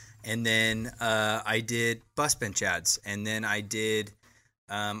 And then I did bus bench ads. And then I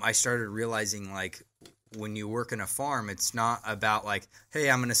started realizing, like, when you work in a farm, it's not about, like, hey,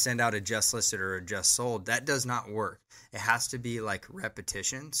 I'm going to send out a just listed or a just sold. That does not work. It has to be, like,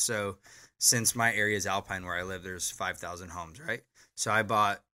 repetition. So since my area is Alpine where I live, there's 5,000 homes, right? So I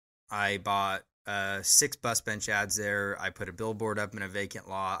bought 6 bus bench ads there. I put a billboard up in a vacant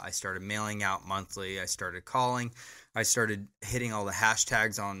lot. I started mailing out monthly. I started calling. I started hitting all the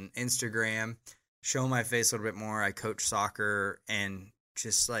hashtags on Instagram, showing my face a little bit more. I coach soccer, and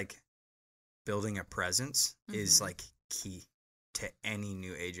just like building a presence is like key to any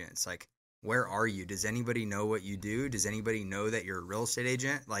new agent. It's like, where are you? Does anybody know what you do? Does anybody know that you're a real estate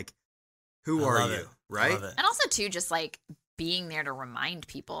agent? Like, who are you? Right? And also too, just like being there to remind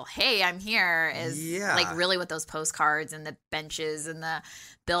people, hey, I'm here, is like really what those postcards and the benches and the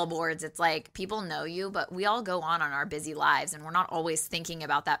billboards, it's like people know you, but we all go on our busy lives and we're not always thinking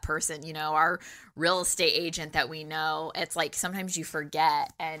about that person, you know, our real estate agent that we know. It's like sometimes you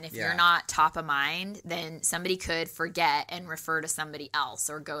forget, and if you're not top of mind, then somebody could forget and refer to somebody else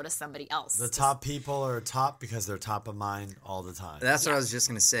or go to somebody else. The top people are top because they're top of mind all the time. That's what I was just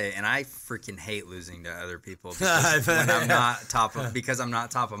going to say, and I freaking hate losing to other people because when I'm not top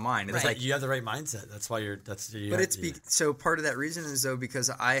of mind. It's like you have the right mindset. That's why so part of that reason is though because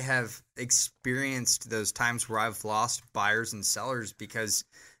I have experienced those times where I've lost buyers and sellers because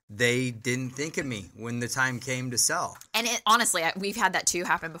they didn't think of me when the time came to sell. And honestly, we've had that too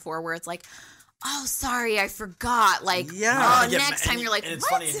happen before, where it's like, oh, sorry, I forgot. Like, next time you're like, and it's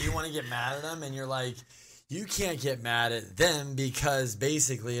what? funny, and you want to get mad at them, and you're like, you can't get mad at them because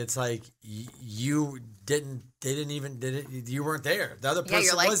basically it's like you weren't there. The other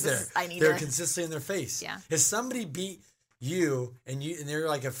person was there. They're consistently in their face. Yeah. If somebody beat you and they're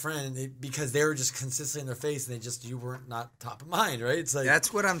like a friend because they were just consistently in their face and you weren't not top of mind, right? It's like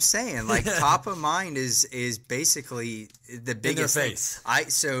that's what I'm saying. Like top of mind is basically the biggest in their thing. face.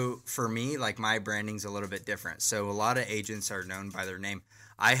 So for me, like my branding's a little bit different. So a lot of agents are known by their name.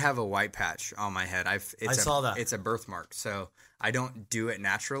 I have a white patch on my head. I saw that. It's a birthmark. So I don't do it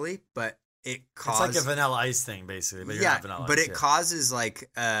naturally, but it It's like a Vanilla Ice thing, basically. But you're not Vanilla but Ice, it causes like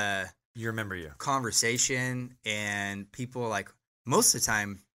you remember you conversation, and people like most of the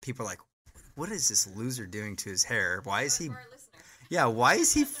time people are like, what is this loser doing to his hair? Why is he? Yeah, why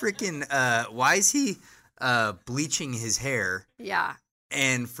is he freaking? Why is he bleaching his hair? Yeah.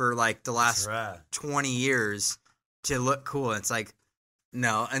 And for like the last 20 years to look cool, it's like.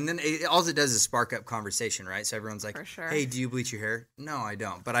 No, and then all it does is spark up conversation, right? So everyone's like, For sure. hey, do you bleach your hair? No, I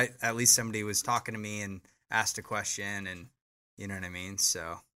don't. But at least somebody was talking to me and asked a question, and you know what I mean?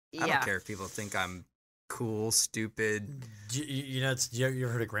 So I don't care if people think I'm cool, stupid. You ever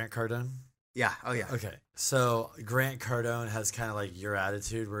heard of Grant Cardone? Yeah. Oh, yeah. Okay. So Grant Cardone has kind of like your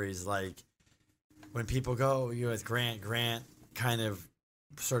attitude where he's like, when people go, you with Grant kind of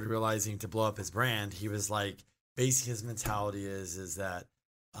started realizing to blow up his brand, he was like, basically his mentality is that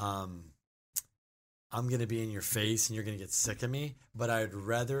I'm going to be in your face and you're going to get sick of me, but I'd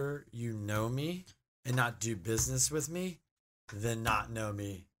rather you know me and not do business with me than not know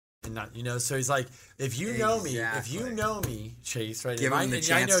me and not, so he's like, if you know me, Chase, right? Give him the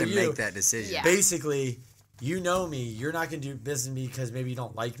chance to make that decision. Yeah. Basically, you know me, you're not going to do business with me because maybe you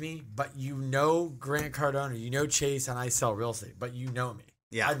don't like me, but you know Grant Cardone, or you know Chase, and I sell real estate, but you know me.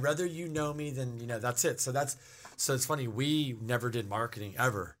 Yeah. I'd rather you know me than, that's it. So it's funny. We never did marketing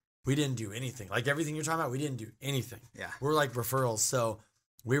ever. We didn't do anything. Like everything you're talking about, we didn't do anything. Yeah. We're like referrals. So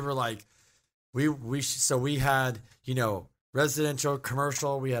we were like, we had, residential,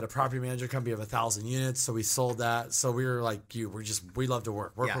 commercial. We had a property manager company of 1,000 units. So we sold that. So we were like we love to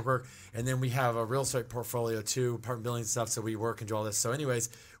work. And then we have a real estate portfolio too, apartment building stuff. So we work and do all this. So anyways,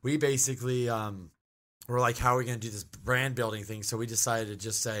 we basically, we're like, how are we going to do this brand building thing? So we decided to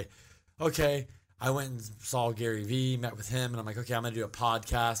just say, okay, I went and saw Gary Vee, met with him, and I'm like, okay, I'm going to do a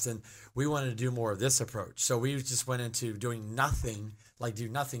podcast. And we wanted to do more of this approach. So we just went into doing nothing,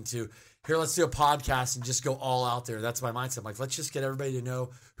 to here, let's do a podcast and just go all out there. That's my mindset. I'm like, let's just get everybody to know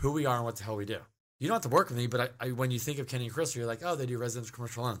who we are and what the hell we do. You don't have to work with me, but I when you think of Kenny and Crystal, you're like, oh, they do residential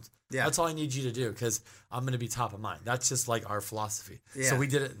commercial loans. Yeah. That's all I need you to do because I'm going to be top of mind. That's just like our philosophy. Yeah. So we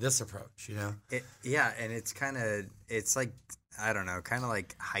did it this approach, And it's like, I don't know, kind of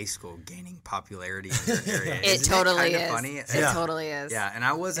like high school gaining popularity in your area. It totally is. Funny? It totally is. Yeah, and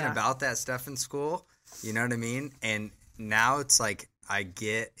I wasn't about that stuff in school. You know what I mean? And now it's like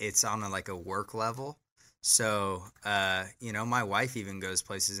it's on a work level. So, my wife even goes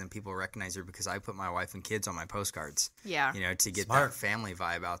places and people recognize her because I put my wife and kids on my postcards. Yeah. To get Smart. that family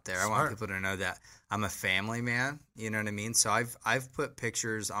vibe out there. Smart. I want people to know that I'm a family man. You know what I mean? So I've put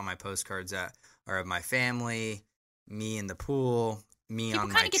pictures on my postcards that are of my family, me in the pool, me People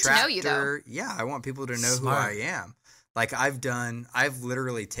on my kinda get to tractor. know you, though. Yeah, I want people to know Smart. who I am. Like I've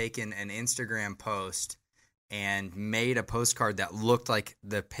literally taken an Instagram post and made a postcard that looked like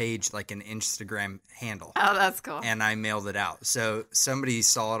the page, like an Instagram handle. Oh, that's cool. And I mailed it out. So somebody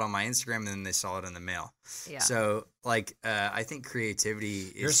saw it on my Instagram and then they saw it in the mail. Yeah. So I think creativity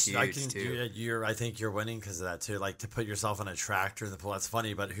is huge too. I think you're winning because of that too. Like to put yourself in a tractor in the pool. That's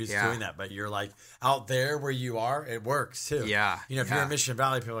funny, but who's Yeah. doing that? But you're like out there where you are, it works too. Yeah. If you're in Mission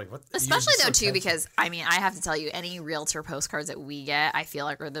Valley, people are like, what? Especially You're though just so too, casual. because I have to tell you, any realtor postcards that we get, I feel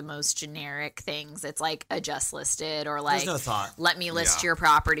like are the most generic things. It's like a just listed or like no thought. let me list Yeah. your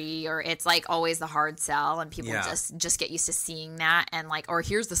property, or it's like always the hard sell, and people Yeah. just get used to seeing that, and like, or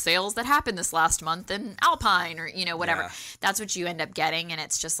here's the sales that happened this last month in Alpine, or whatever. Yeah. That's what you end up getting, and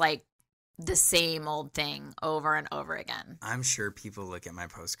it's just like the same old thing over and over again. I'm sure people look at my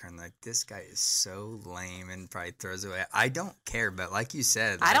postcard and like, this guy is so lame, and probably throws it away. I don't care, but like you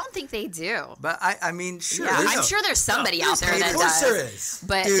said, I like, don't think they do. But I mean, sure. Yeah, there's I'm sure there's somebody out there Of that course does. there is.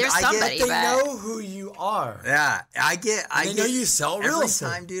 But Dude, there's I get somebody. They but know who you are. Yeah, I They know you sell real every estate.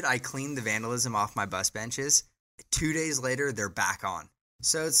 time, dude. I clean the vandalism off my bus benches. 2 days later, they're back on.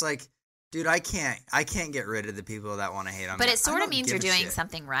 So it's like, dude, I can't get rid of the people that want to hate on me. But it I sort of don't means give you're a doing shit.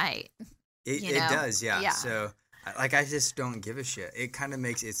 something right. It you know? does, yeah. Yeah. So, I just don't give a shit. It kind of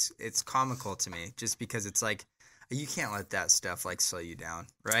makes it's comical to me, just because it's like you can't let that stuff like slow you down,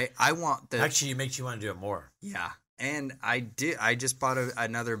 right? I want the Actually, it makes you want to do it more. yeah. And I just bought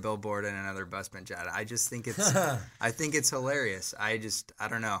another billboard and another bus bench ad. I just think it's hilarious. I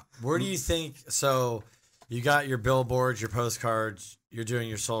don't know. Where do you think? So you got your billboards, your postcards. You're doing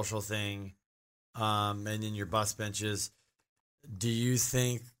your social thing, and then your bus benches. do you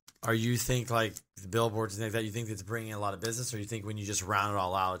think, like the billboards and things like that, you think it's bringing a lot of business, or you think when you just round it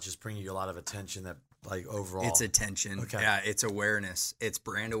all out, it's just bringing you a lot of attention that like overall? It's attention. Okay. Yeah, it's awareness. It's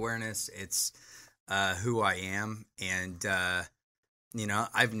brand awareness. It's who I am. And,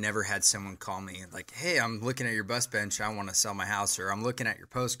 I've never had someone call me like, hey, I'm looking at your bus bench. I want to sell my house, or I'm looking at your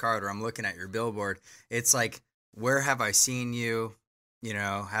postcard, or I'm looking at your billboard. It's like, where have I seen you?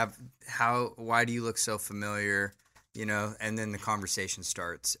 Why do you look so familiar? And then the conversation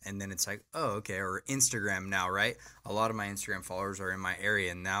starts, and then it's like, oh, okay. Or Instagram now, right? A lot of my Instagram followers are in my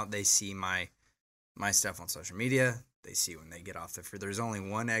area, and now they see my stuff on social media. They see when they get off there's only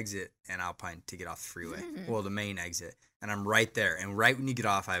one exit in Alpine to get off the freeway. Mm-hmm. Well, the main exit. And I'm right there. And right when you get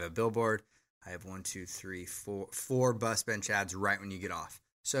off, I have a billboard. I have 4 bus bench ads right when you get off.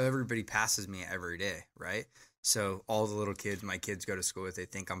 So everybody passes me every day, right? So all the little kids my kids go to school with, they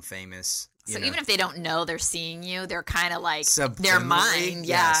think I'm famous. So even if they don't know they're seeing you, they're kind of like their Subliminally, mind.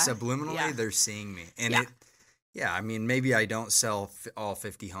 Yeah. Subliminally, Yeah. they're seeing me. And Yeah. maybe I don't sell all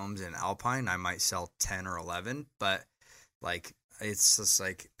 50 homes in Alpine. I might sell 10 or 11, but like, it's just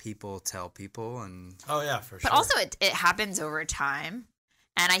like people tell people. And Oh yeah, for sure. But also it happens over time.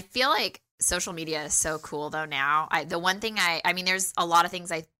 And I feel like social media is so cool though now. The one thing I mean, there's a lot of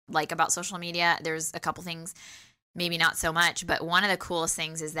things I like about social media. There's a couple things maybe not so much, but one of the coolest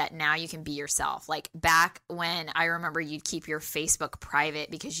things is that now you can be yourself. Like back when I remember you'd keep your Facebook private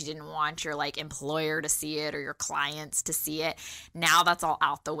because you didn't want your like employer to see it or your clients to see it. Now that's all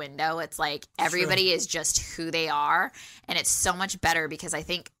out the window. It's like everybody is just who they are, and it's so much better because I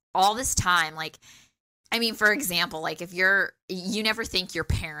think all this time, like, I mean, for example, like if you never think your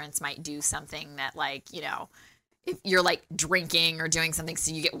parents might do something that like, if you're like drinking or doing something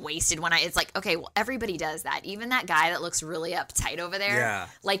so you get wasted one night, it's like, okay, well, everybody does that. Even that guy that looks really uptight over there, Yeah.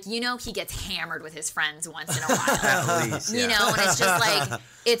 like, he gets hammered with his friends once in a while. at least, yeah. And it's just like,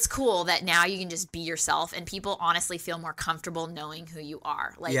 it's cool that now you can just be yourself and people honestly feel more comfortable knowing who you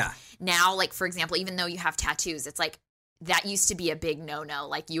are. Like now, like, for example, even though you have tattoos, it's like, that used to be a big no-no.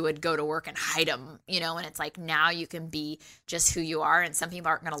 Like you would go to work and hide them, and it's like now you can be just who you are, and some people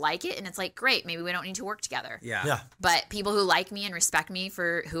aren't going to like it. And it's like, great, maybe we don't need to work together. Yeah. But people who like me and respect me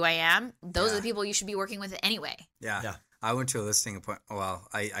for who I am, those are the people you should be working with anyway. Yeah. I went to a listing appointment. Well,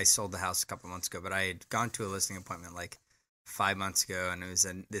 I sold the house a couple months ago, but I had gone to a listing appointment like 5 months ago, and it was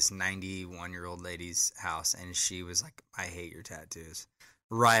this 91-year-old lady's house, and she was like, I hate your tattoos.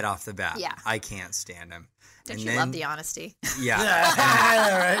 Right off the bat. Yeah. I can't stand them. Don't you love the honesty? Yeah.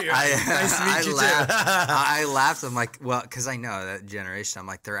 Right. Nice to meet you laughed. too. I laughed. I'm like, well, because I know that generation. I'm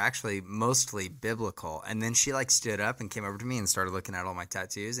like, they're actually mostly biblical. And then she like stood up and came over to me and started looking at all my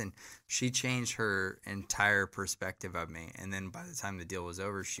tattoos, and she changed her entire perspective of me. And then by the time the deal was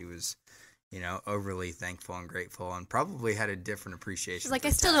over, she was, overly thankful and grateful, and probably had a different appreciation. She's like, for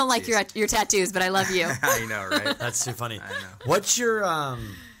I still don't like your tattoos, but I love you. I know, right? That's too funny. I know. What's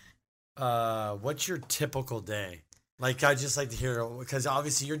your typical day? Like, I just like to hear, because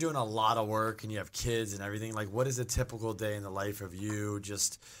obviously you're doing a lot of work and you have kids and everything. Like, what is a typical day in the life of you?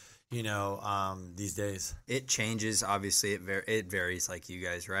 Just, these days. It changes. Obviously, it varies, like you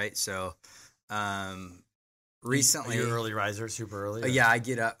guys, right? So, recently, Are you early riser, super early? Or? Yeah, I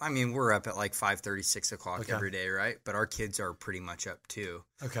get up. I mean, we're up at like 5:30, 6 o'clock Okay. every day, right? But our kids are pretty much up too.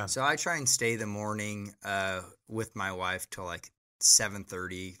 Okay. So I try and stay the morning with my wife till like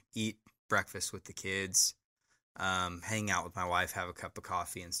 7:30. Eat breakfast with the kids, hang out with my wife, have a cup of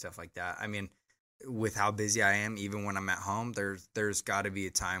coffee and stuff like that. I mean, with how busy I am, even when I'm at home, there's got to be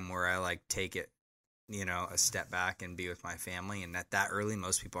a time where I like take it, a step back and be with my family. And at that early,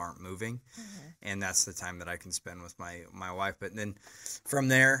 most people aren't moving, and that's the time that I can spend with my wife. But then from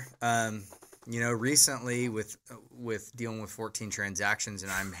there, recently with dealing with 14 transactions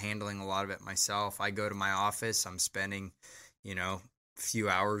and I'm handling a lot of it myself, I go to my office. I'm spending, few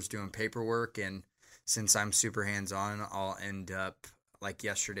hours doing paperwork, and since I'm super hands-on, I'll end up like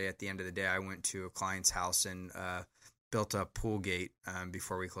yesterday at the end of the day, I went to a client's house and built a pool gate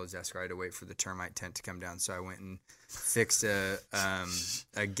before we closed escrow. I had to wait for the termite tent to come down, so I went and fixed a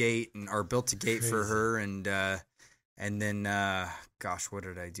gate or built a gate for her, and then what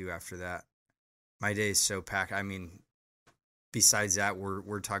did I do after that? My day is so packed. I mean, besides that,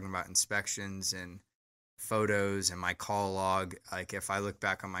 we're talking about inspections and photos and my call log. Like if I look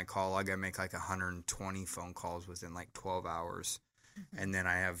back on my call log, I make like 120 phone calls within like 12 hours. And then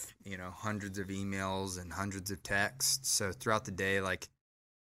I have, hundreds of emails and hundreds of texts. So throughout the day, like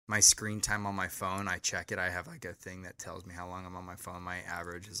my screen time on my phone, I check it. I have like a thing that tells me how long I'm on my phone. My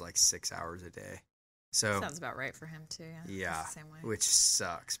average is like 6 hours a day. So Sounds about right for him too. Yeah. Yeah, He's the same way. which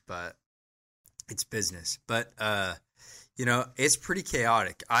sucks, but it's business. But it's pretty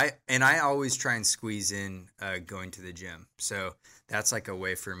chaotic. I always try and squeeze in going to the gym. So that's like a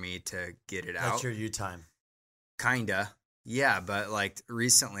way for me to get it out. That's your you time. Kinda. Yeah, but like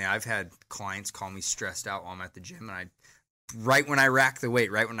recently I've had clients call me stressed out while I'm at the gym, and right when I rack the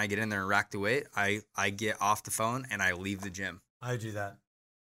weight, right when I get in there and rack the weight, I get off the phone and I leave the gym. I do that.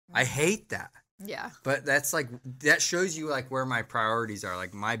 I hate that. Yeah. But that shows you like where my priorities are.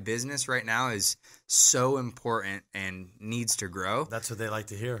 Like my business right now is so important and needs to grow. That's what they like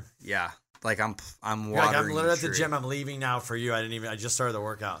to hear. Yeah. Like I'm watering. Like I'm literally at the tree. gym. I'm leaving now for you. I just started the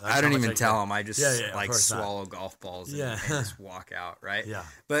workout. That's I don't how much even tell them. I just like swallow not. golf balls and, Yeah. and just walk out. Right. Yeah.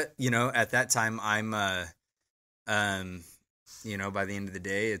 But at that time I'm, by the end of the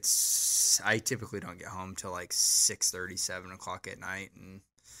day, I typically don't get home till like 6:30, 7 o'clock at night, and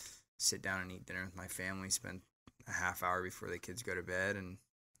sit down and eat dinner with my family. Spend a half hour before the kids go to bed, and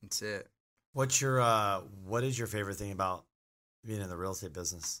that's it. What is your favorite thing about being in the real estate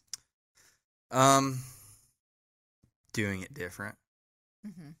business? Doing it different,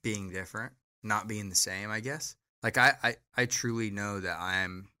 Mm-hmm. being different, not being the same, I guess. Like I truly know that I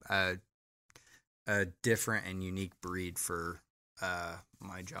am a different and unique breed for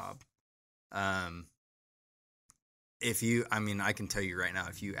my job. I can tell you right now,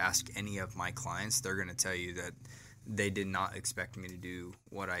 if you ask any of my clients, they're going to tell you that they did not expect me to do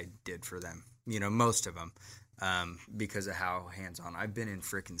what I did for them. Most of them, because of how hands-on. I've been in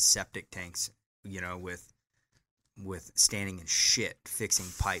freaking septic tanks, with standing in shit, fixing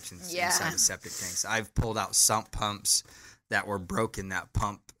pipes inside of septic tanks. I've pulled out sump pumps that were broken that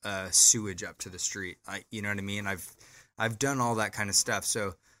pump sewage up to the street. You know what I mean? I've done all that kind of stuff.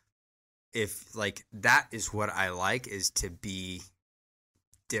 So if like that is what I like, is to be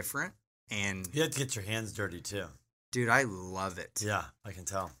different. And You have to get your hands dirty too. dude, I love it. Yeah, I can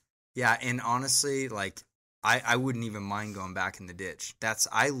tell. Yeah, and honestly, like I wouldn't even mind going back in the ditch.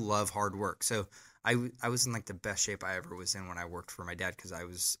 I love hard work. So I was in like the best shape I ever was in when I worked for my dad, because I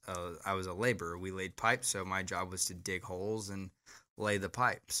was a laborer. We laid pipes, so my job was to dig holes and lay the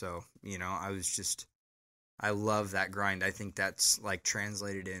pipe. So I love that grind. I think that's like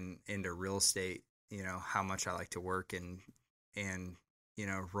translated into real estate. How much I like to work and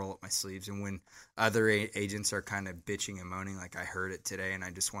roll up my sleeves. And when other agents are kind of bitching and moaning, like I heard it today, and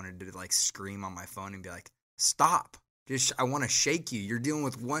I just wanted to like scream on my phone and be like, stop. I want to shake you. You're dealing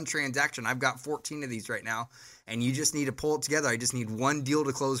with one transaction. I've got 14 of these right now, and you just need to pull it together. I just need one deal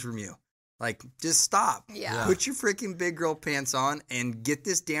to close from you. Like, just stop. Yeah. Put your freaking big girl pants on and get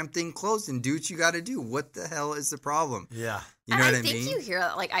this damn thing closed and do what you got to do. What the hell is the problem? Yeah. You know what I mean? I think you hear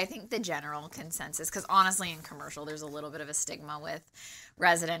that. Like, I think the general consensus, because honestly, in commercial, there's a little bit of a stigma with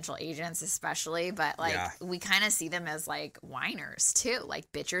residential agents, especially. But like, we kind of see them as like whiners too, like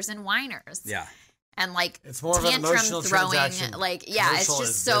bitchers and whiners. Yeah. And like It's more of an tantrum emotional throwing, transaction. like it's Commercial just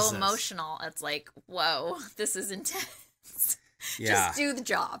is so business. emotional. It's like, whoa, this is intense. Yeah. Just do the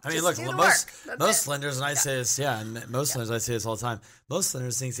job. I mean, Just look, do the most work. That's most it. lenders, and I say this, and most lenders, I say this all the time. Most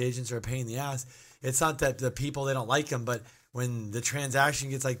lenders think agents are a pain in the ass. It's not that the people, they don't like them, but when the transaction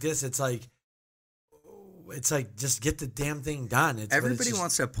gets like this, it's like just get the damn thing done. Everybody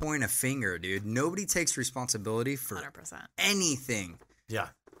wants to point a finger, dude. Nobody takes responsibility for 100%. anything. Yeah.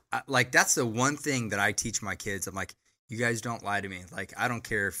 Like, that's the one thing that I teach my kids. I'm like, you guys don't lie to me. Like, I don't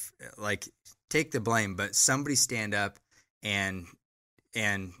care if, like, take the blame, but somebody stand up and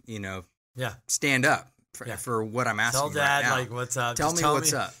stand up for what I'm asking. Tell dad, right now. like, what's up. Tell Just me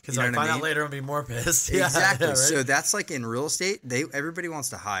what's up. Because You know I what I find out mean? later, I'll be more pissed. Exactly. Yeah, right? So that's like in real estate, everybody wants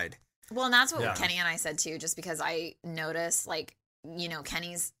to hide. Well, and that's what Yeah. Kenny and I said too, just because I noticed, like,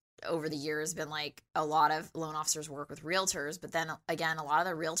 Kenny's over the years been like, a lot of loan officers work with realtors, but then again, a lot of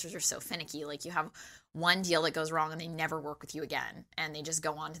the realtors are so finicky. Like, you have one deal that goes wrong and they never work with you again, and they just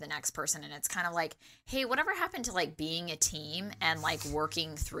go on to the next person. And it's kind of like, hey, whatever happened to like being a team and like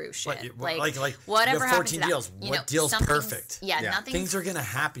working through shit? Like whatever you have happened 14 to that? deals. What deal's something's- perfect? Yeah, Yeah. nothing. Things are gonna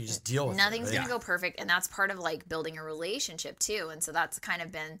happen. You just deal with Nothing's it. going Right? to go perfect, and that's part of like building a relationship too. And so that's kind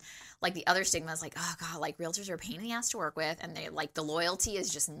of been like the other stigma is like, oh god, like realtors are a pain in the ass to work with, and they like the loyalty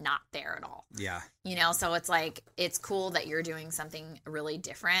is just not there at all. Yeah. So it's like, it's cool that you're doing something really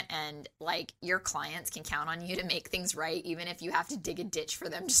different, and like your clients can count on you to make things right, even if you have to dig a ditch for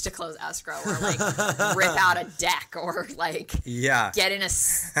them just to close escrow, or like rip out a deck, or like get in a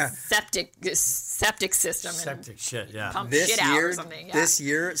septic system and Septic shit. Yeah. pump This shit out year, or something. Yeah. this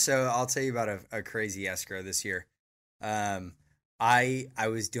year, so I'll tell you about a crazy escrow this year. I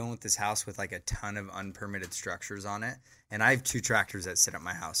was dealing with this house with like a ton of unpermitted structures on it, and I have 2 tractors that sit at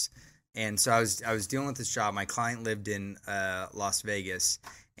my house. And so I was dealing with this job. My client lived in Las Vegas,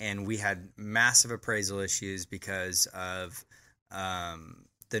 and we had massive appraisal issues because of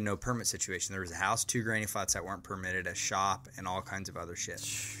the no permit situation. There was a house, 2 granny flats that weren't permitted, a shop, and all kinds of other shit.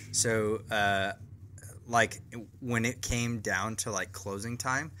 So, like, when it came down to, like, closing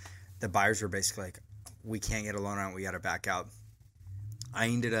time, the buyers were basically like, we can't get a loan on it, we got to back out. I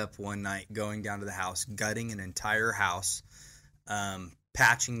ended up one night going down to the house, gutting an entire house,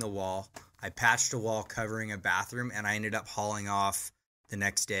 patching the wall. I patched a wall covering a bathroom, and I ended up hauling off the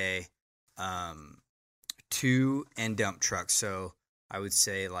next day 2 end dump trucks. So I would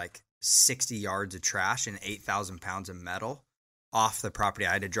say like 60 yards of trash and 8,000 pounds of metal off the property.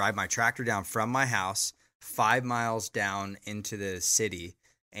 I had to drive my tractor down from my house 5 miles down into the city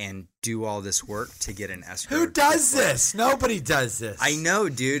and do all this work to get an escrow. Who does this? Nobody does this. I know,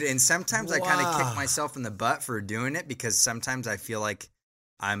 dude. And sometimes I kind of Wow. kick myself in the butt for doing it because sometimes I feel like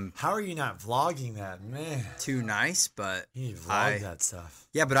I'm How are you not vlogging that, man? too nice, but You need to vlog that stuff.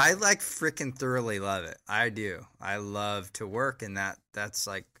 yeah, but I like freaking thoroughly love it. I do. I love to work, and that's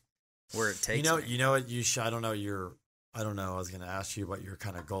like where it takes me. You know what you should. I don't know. I was going to ask you what your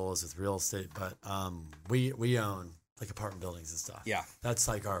kind of goal is with real estate, but we own like apartment buildings and stuff. Yeah. That's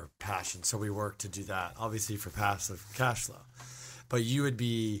like our passion. So we work to do that, obviously for passive cash flow. But you would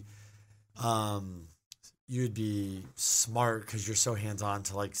be smart because you're so hands-on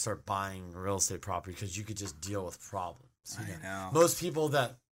to like start buying real estate property because you could just deal with problems. I know. Most people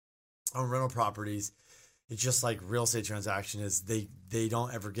that own rental properties, it's just like real estate transaction is they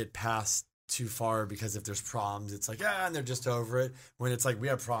don't ever get past too far because if there's problems, it's like, and they're just over it. When it's like we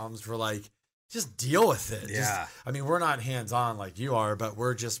have problems, we're like, just deal with it. Yeah. We're not hands-on like you are, but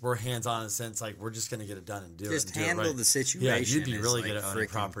we're hands-on in a sense like we're just going to get it done and do Just it. And handle do it right. the situation. Yeah, you'd be is, really like, good at owning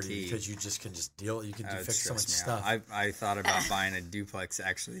freaking property key. because you just can just deal. You can That would fix so much stress me out. stuff. I thought about buying a duplex.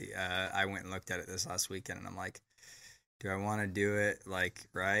 Actually, I went and looked at it this last weekend, and I'm like, do I want to do it? Like,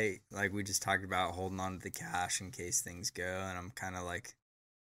 right? Like we just talked about holding on to the cash in case things go, and I'm kind of like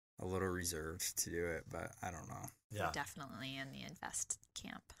a little reserved to do it, but I don't know. Yeah. Definitely in the invest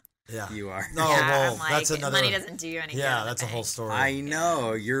camp. Yeah. You are. No, yeah, well, I'm like, that's another. money doesn't do you any good. Yeah, in the that's a whole bank. story. I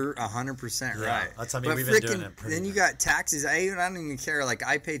know you're 100% Yeah, right. that's- I mean, but we've been doing frickin' it pretty then you much. got taxes. I don't even care. Like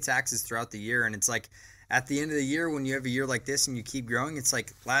I pay taxes throughout the year, and it's like at the end of the year when you have a year like this and you keep growing, it's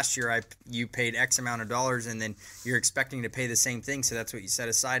like last year you paid X amount of dollars, and then you're expecting to pay the same thing, so that's what you set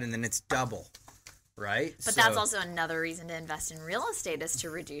aside, and then it's double, right? But So that's also another reason to invest in real estate is to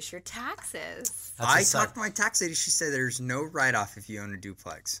reduce your taxes. That's a I side- talked to my tax lady. She said there's no write off if you own a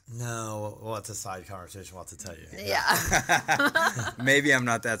duplex. No, well, it's a side conversation. We'll have to tell you. Yeah. Maybe I'm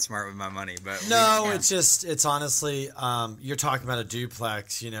not that smart with my money, but No, it's honestly, you're talking about a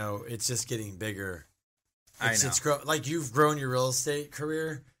duplex. It's just getting bigger. I know. Like you've grown your real estate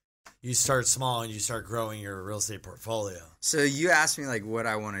career. You start small and you start growing your real estate portfolio. So you asked me like what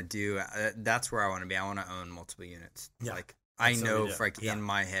I want to do. That's where I want to be. I want to own multiple units. Yeah, Like I that's what know, we do. Yeah. in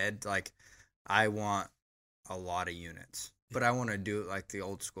my head, like I want a lot of units, but I want to do it like the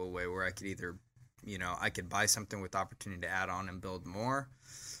old school way, where I could either, I could buy something with opportunity to add on and build more,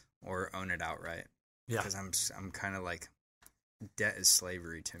 or own it outright. Yeah. Because I'm kind of like debt is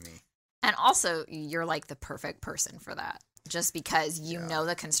slavery to me. And also, you're like the perfect person for that. Just because you know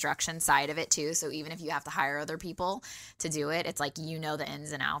the construction side of it too. So even if you have to hire other people to do it, it's like the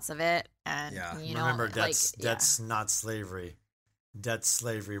ins and outs of it. And Yeah. you know, Remember, like, that's not slavery. Debt's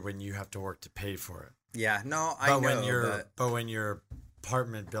slavery when you have to work to pay for it. Yeah. No, I But know. when your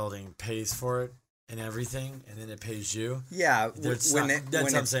apartment building pays for it and everything, and then it pays you. Yeah, That's when not- it that's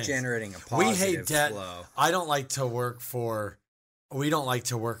when what I'm it's saying. generating a We positive hate debt. flow. I don't like to work for. We don't like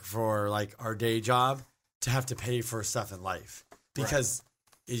to work for like our day job to have to pay for stuff in life because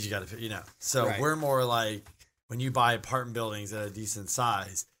you got to, So Right. we're more like when you buy apartment buildings at a decent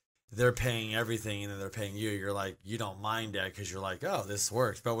size, they're paying everything and then they're paying you. You're like, you don't mind that because you're like, oh, this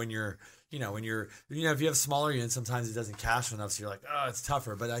works. But when you're, if you have smaller units, sometimes it doesn't cash flow enough. So you're like, oh, it's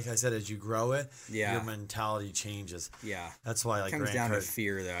tougher. But like I said, as you grow it, Yeah. your mentality changes. Yeah. That's why like Comes Grant down to Card-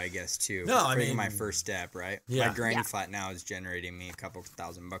 fear, though, I guess, too. No, I Taking mean- my first step, right? Yeah. My granny Yeah. flat now is generating me a couple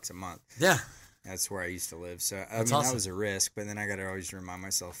 $1,000 a month. Yeah. That's where I used to live. So, That's that awesome. was a risk, but then I got to always remind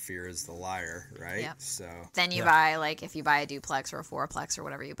myself fear is the liar, right? Yep. So, Then you buy, like, if you buy a duplex or a fourplex or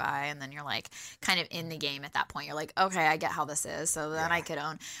whatever you buy, and then you're like kind of in the game at that point. You're like, okay, I get how this is. So then I could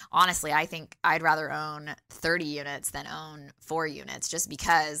own, honestly, I think I'd rather own 30 units than own 4 units just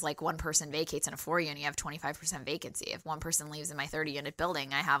because, like, one person vacates in a 4 unit, you have 25% vacancy. If one person leaves in my 30 unit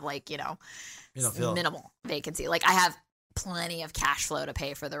building, I have, like, feel- minimal vacancy. Like, I have plenty of cash flow to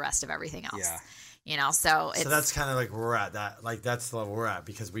pay for the rest of everything else. yeah. So it's So that's kind of like where we're at. That's the level we're at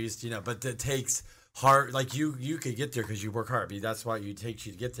because we used to, but it takes hard. Like you could get there because you work hard. That's why it takes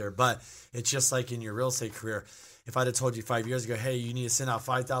you to get there. But it's just like in your real estate career. If I'd have told you 5 years ago, hey, you need to send out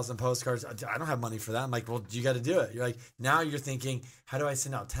 5,000 postcards, I don't have money for that. I'm like, well, you got to do it. You're like, now you're thinking, how do I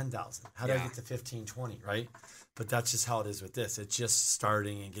send out 10,000? How do I get to 15, 20, right? But that's just how it is with this. It's just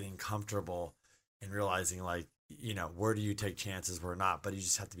starting and getting comfortable and realizing, like, you know, where do you take chances, where not? But you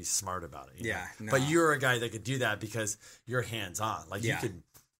just have to be smart about it. You know? No. But you're a guy that could do that because you're hands-on. Like,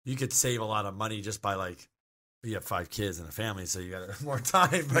 you could save a lot of money just by, like, you have 5 kids and a family, so you got more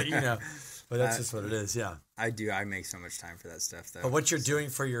time. But, you know, but that's just what it is, yeah. I do. I make so much time for that stuff, though. But what you're doing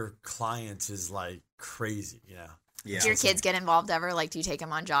for your clients is, like, crazy, you know? Yeah. Do your kids get involved ever? Like, do you take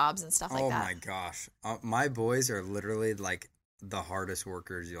them on jobs and stuff like that? Oh my gosh, my boys are literally like the hardest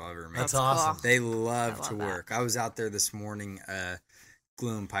workers you'll ever meet. That's awesome. They love to that. work. I was out there this morning,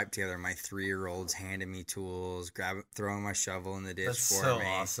 gluing pipe together. My 3-year-old's handing me tools, throwing my shovel in the ditch That's for so me.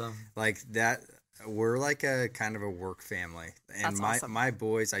 awesome. Like that. We're like a kind of a work family, and That's my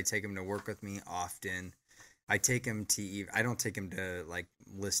boys, I take them to work with me often. I take them to. I don't take them to like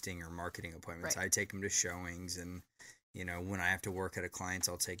listing or marketing appointments. Right. I take them to showings, and you know, when I have to work at a client's,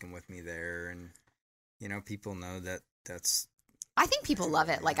 I'll take them with me there, and you know, people know that that's. I think people love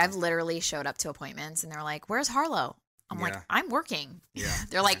it. Like, I've literally showed up to appointments and they're like, "Where's Harlow?" I'm like, "I'm working." Yeah.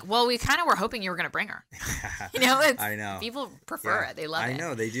 They're like, "Well, we kind of were hoping you were going to bring her." You know, I know. People prefer it. They love it. I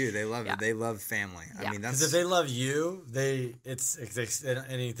know they do. They love it. They love family. Yeah. I mean, that's Because if they love you, it's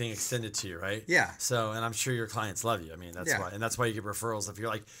anything extended to you, right? Yeah. So, and I'm sure your clients love you. I mean, that's why, and that's why you get referrals. If you're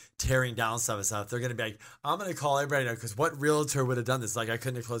like tearing down stuff, they're going to be like, I'm going to call everybody now because what realtor would have done this? Like, I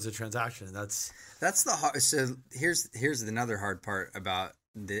couldn't have closed a transaction. And that's the hard. So here's another hard part about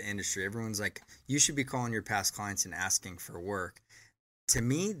the industry. Everyone's like, you should be calling your past clients and asking for work. To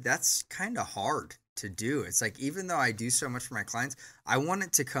me, that's kind of hard to do. It's like, even though I do so much for my clients, I want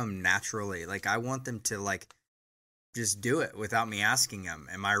it to come naturally. Like, I want them to like just do it without me asking them.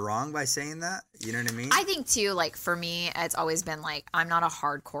 Am I wrong by saying that? You know what I mean? I think too, like for me, it's always been like, I'm not a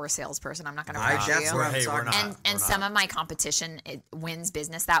hardcore salesperson. I'm not going to rush you. That's what I'm talking about. And some of my competition, it wins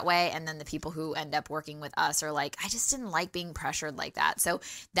business that way. And then the people who end up working with us are like, I just didn't like being pressured like that. So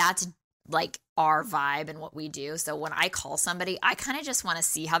that's like our vibe and what we do. So when I call somebody, I kind of just want to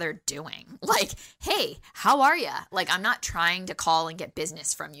see how they're doing. Like, hey, how are you? Like, I'm not trying to call and get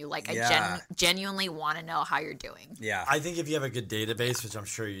business from you. Like, I genuinely want to know how you're doing. Yeah. I think if you have a good database, which I'm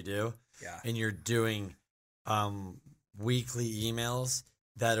sure you do, and you're doing weekly emails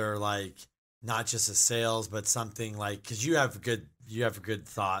that are like not just a sales, but something like, because you have good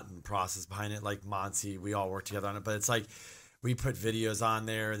thought and process behind it. Like Monty, we all work together on it, but it's like, we put videos on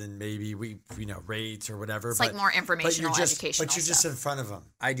there, then maybe we, rates or whatever. It's like more informational, educational. But you're just in front of them.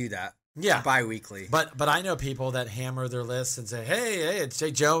 I do that. Yeah, bi-weekly. But I know people that hammer their lists and say, hey,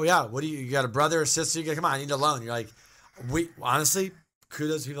 Joe, what do you got a brother or sister? You got, come on, I need a loan. You're like, we honestly,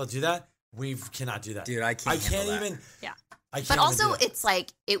 kudos to people that do that. We cannot do that, dude. I can't even. Yeah, I can't. But also, it's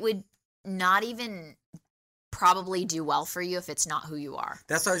like it would not even probably do well for you if it's not who you are.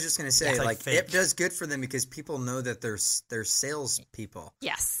 That's what I was just gonna say. Yeah, like fake. it does good for them because people know that they're sales people.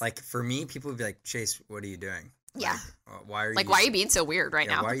 Yes. Like for me, people would be like, Chase, what are you doing? Yeah. Like, why are you being so weird right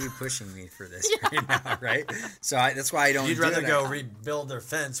now? Why are you pushing me for this right now? Right. So that's why I don't. You'd rather go rebuild their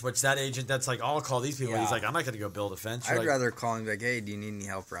fence, which that agent that's like, I'll call these people. Yeah. He's like, I'm not going to go build a fence. I'd rather call him like, hey, do you need any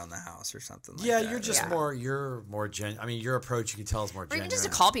help around the house or something like that? You're just you're more genuine. I mean, your approach, you can tell is more genuine. Or even just to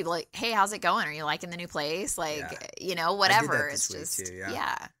call people like, hey, how's it going? Are you liking the new place? Like, whatever. I did that it's this just, week too,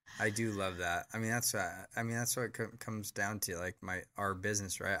 yeah. I do love that. I mean, that's what it comes down to. Like our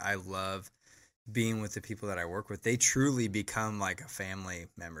business, right? I love being with the people that I work with. They truly become like a family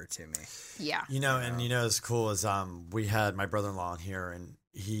member to me. Yeah. As cool as we had my brother-in-law on here, and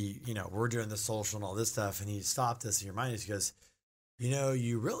he, we're doing the social and all this stuff, and he stopped us and reminded us, he goes,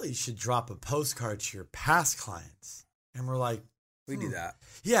 you really should drop a postcard to your past clients. And we're like, we do that.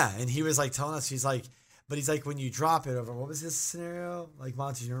 Yeah. And he was like telling us, he's like, when you drop it over, what was his scenario? Like,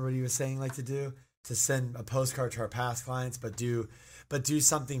 Monty, you remember what he was saying, like to send a postcard to our past clients, but do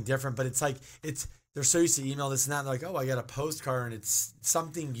something different. But it's like, they're so used to email this and that. And they're like, oh, I got a postcard and it's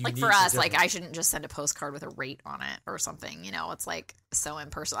something unique. Like for us, like I shouldn't just send a postcard with a rate on it or something. It's like so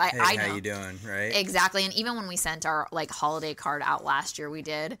impersonal. I know. How you doing? Right. Exactly. And even when we sent our like holiday card out last year, we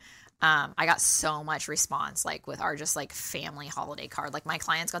did. I got so much response, like with our just like family holiday card. Like my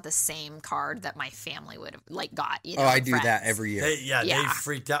clients got the same card that my family would have like got. I do that every year. They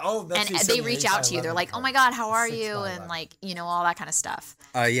freaked out. Oh, and they reach out to you. They're like, "Oh my God, how are you?" And like all that kind of stuff.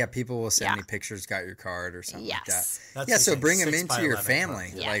 People will send me pictures. Got your card or something like that. That's so bring them into your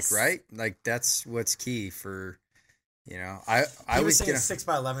family. Yes. Like right, like that's what's key for You know, I He was was saying gonna.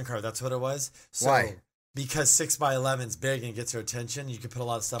 6x11 card. That's what it was. So, Why? Because 6x11 is big and gets your attention. You can put a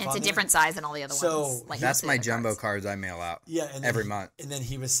lot of stuff And on it's a there. different size than all the other So, ones. Like That's the my other jumbo cards. cards I mail out. Yeah, and then every month. And then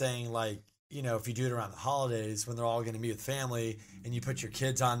he was saying, like, you know, if you do it around the holidays when they're all going to meet with family, and you put your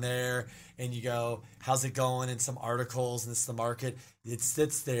kids on there, and you go, "How's it going?" and some articles, and it's the market. It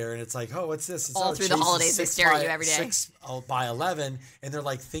sits there, and it's like, "Oh, what's this?" It's, All through the Chase's holidays, they 6 stare at by- you every day. 6x11, and they're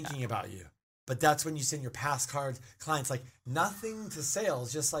like thinking about you. But that's when you send your past cards, clients, like nothing to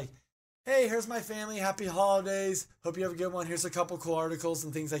sales, just like, "Hey, here's my family. Happy holidays. Hope you have a good one. Here's a couple cool articles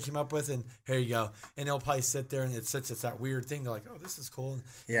and things I came up with, and here you go." And they'll probably sit there, and it's that weird thing. They're like, "Oh, this is cool." And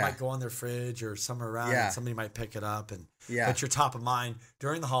it Yeah. might go on their fridge or somewhere around, Yeah. and somebody might pick it up. And Yeah. but you're top of mind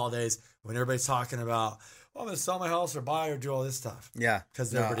during the holidays when everybody's talking about, "Well, I'm going to sell my house or buy or do all this stuff." Yeah,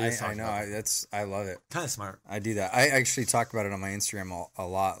 'Cause no, everybody is I talking know. about it. I love it. Kind of smart. I do that. I actually talk about it on my Instagram a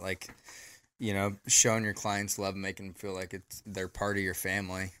lot. Like, you know, showing your clients love, making them feel like they're part of your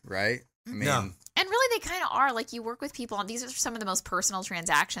family, right? I mean, No. And really, they kind of are. Like, you work with people, and these are some of the most personal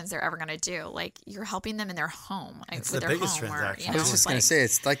transactions they're ever going to do. Like, you're helping them in their home. It's with the their biggest home, or, transaction. you I was know, just like, gonna say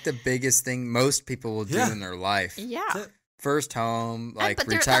it's like the biggest thing most people will do Yeah. in their life. yeah. That's it. First home, like but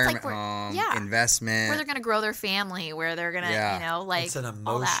that's retirement like home, yeah. investment. Where they're going to grow their family, where they're going to, Yeah. you know, like It's an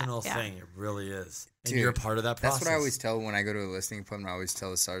all that. emotional Yeah. thing. It really is. And Dude, you're part of that process. That's what I always tell when I go to a listing appointment. I always tell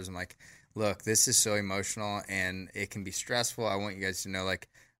the sellers, I'm like, look, this is so emotional and it can be stressful. I want you guys to know, like,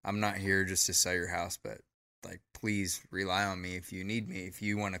 I'm not here just to sell your house, but like, please rely on me if you need me. If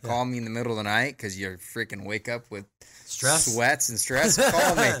you want to call me in the middle of the night because you freaking wake up with Stress? sweats and stress,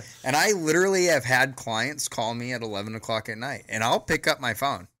 call me. And I literally have had clients call me at 11 o'clock at night, and I'll pick up my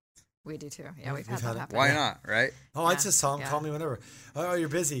phone. We do too. Yeah, we've We've had had that it. happen. Why not, right? Oh, I Yeah. just tell them, Yeah. call me whenever. Oh, you're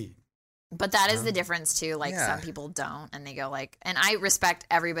busy. But that is the difference too. Like, Yeah. some people don't, and they go like, and I respect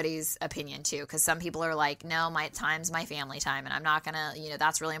everybody's opinion too, because some people are like, no, my time's my family time, and I'm not gonna, you know,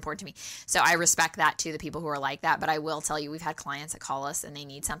 that's really important to me. So I respect that too, the people who are like that. But I will tell you, we've had clients that call us and they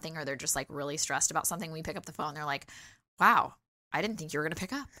need something, or they're just like really stressed about something. We pick up the phone, they're like, wow, I didn't think you were gonna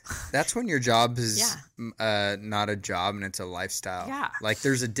pick up. That's when your job is not a job and it's a lifestyle. Yeah. Like,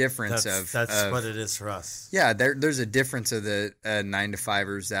 there's a difference That's of what it is for us. yeah, there's a difference of the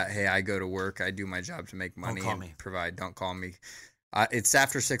 9-to-5ers that, hey, I go to work, I do my job to make money call and me. provide. Don't call me. It's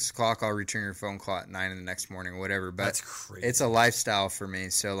after 6 o'clock. I'll return your phone call at 9 in the next morning, whatever. But That's crazy. it's a lifestyle for me.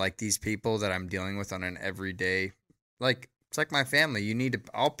 So, like, these people that I'm dealing with on an everyday, like, it's like my family.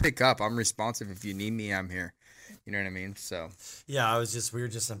 I'll pick up. I'm responsive. If you need me, I'm here. You know what I mean? So, Yeah, we were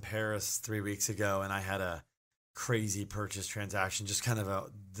just in Paris 3 weeks ago, and I had a crazy purchase transaction, just kind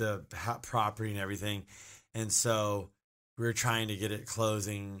of the property and everything. And so we were trying to get it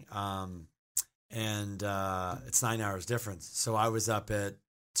closing, and it's 9 hours difference. So I was up at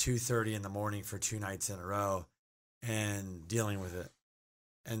 2:30 in the morning for 2 nights in a row and dealing with it.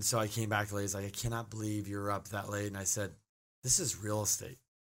 And so I came back late. He's like, "I cannot believe you're up that late." And I said, "This is real estate.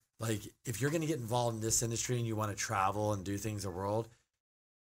 Like, if you're going to get involved in this industry and you want to travel and do things the world,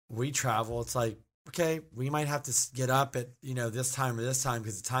 we travel. It's like, okay, we might have to get up at, you know, this time or this time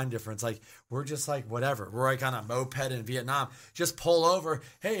because of time difference. Like, we're just like, whatever. We're like on a moped in Vietnam. Just pull over.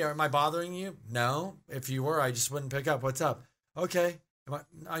 Hey, am I bothering you? No. If you were, I just wouldn't pick up. What's up? Okay.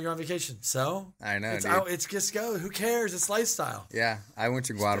 You're on vacation. So I know, it's dude. out. It's just go. Who cares? It's lifestyle. yeah, I went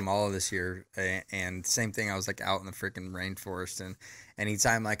to Guatemala this year, and same thing. I was like out in the freaking rainforest, and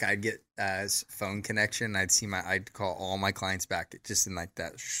anytime like I'd get phone connection, I'd call all my clients back just in like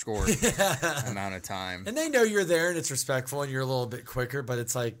that short amount of time. And they know you're there and it's respectful and you're a little bit quicker, but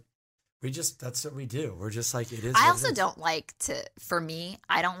it's like, that's what we do. We're just like, it is. I what also it is. don't like for me,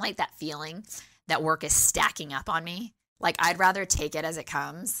 I don't like that feeling that work is stacking up on me. Like, I'd rather take it as it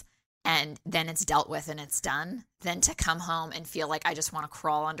comes and then it's dealt with and it's done than to come home and feel like I just want to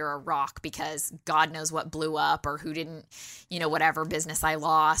crawl under a rock because God knows what blew up or who didn't, you know, whatever business I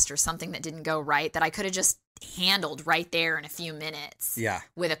lost or something that didn't go right that I could have just handled right there in a few minutes Yeah.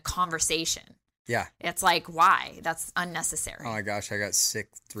 with a conversation. Yeah. It's like, why? That's unnecessary. Oh my gosh, I got sick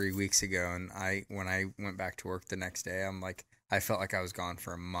 3 weeks ago, and when I went back to work the next day, I'm like, I felt like I was gone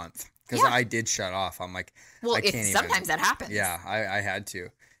for a month because Yeah. I did shut off. I'm like, Well, I can't sometimes that happens. Yeah, I had to.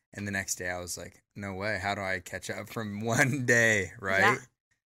 And the next day I was like, no way. How do I catch up from one day, right? Yeah.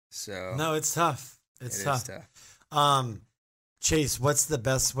 So No, it's tough. it It's is tough. Chase, what's the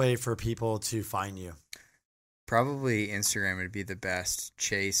best way for people to find you? Probably Instagram would be the best.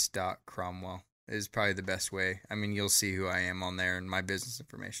 Chase.Cromwell is probably the best way. I mean, you'll see who I am on there, and my business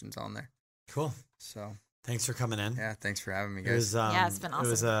information's on there. Cool. So Thanks for coming in. yeah, thanks for having me, It guys. was, Yeah, it's been It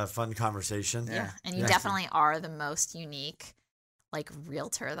was awesome. a fun conversation. Yeah. And you Yeah. definitely are the most unique like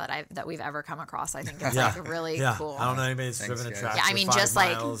realtor that we've ever come across. I think it's Yeah. like really Yeah. cool. I don't know anybody that's Thanks, driven a guys. tractor. Yeah, I mean, 5 just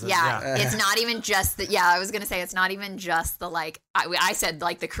like, miles and- yeah, it's not even just the, I was going to say, it's not even just the, like, I said,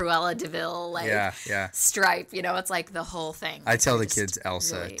 like, the Cruella DeVille, like, Yeah. stripe, it's like the whole thing. I tell the Just kids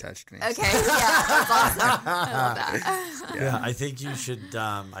Elsa really- touched me. Okay, yeah, that's awesome. I love that. Yeah, I think you should.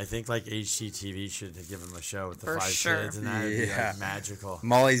 I think like HGTV should give them a show with the For 5 sure. kids, and that would be Yeah. like magical.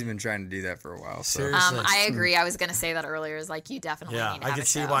 Molly's been trying to do that for a while. So. Seriously. I agree. I was going to say that earlier. Is like, you definitely Yeah, need to I have could a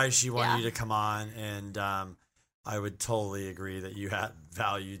see show. why she wanted Yeah. you to come on, and I would totally agree that you had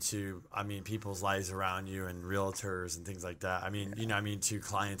value to, people's lives around you and realtors and things like that. To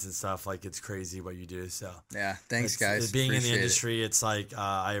clients and stuff. Like, it's crazy what you do. So Yeah, thanks, it's- guys. Being in the Appreciate it. industry, it's like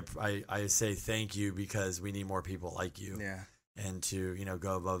I say thank you because we need more people like you. Yeah, And to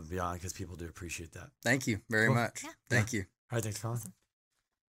go above and beyond because people do appreciate that. thank you very Cool. much. Thank you. All right, thanks for calling.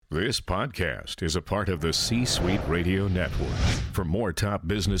 This podcast is a part of the C-Suite Radio Network. For more top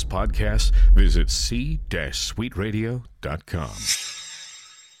business podcasts, visit c-suiteradio.com.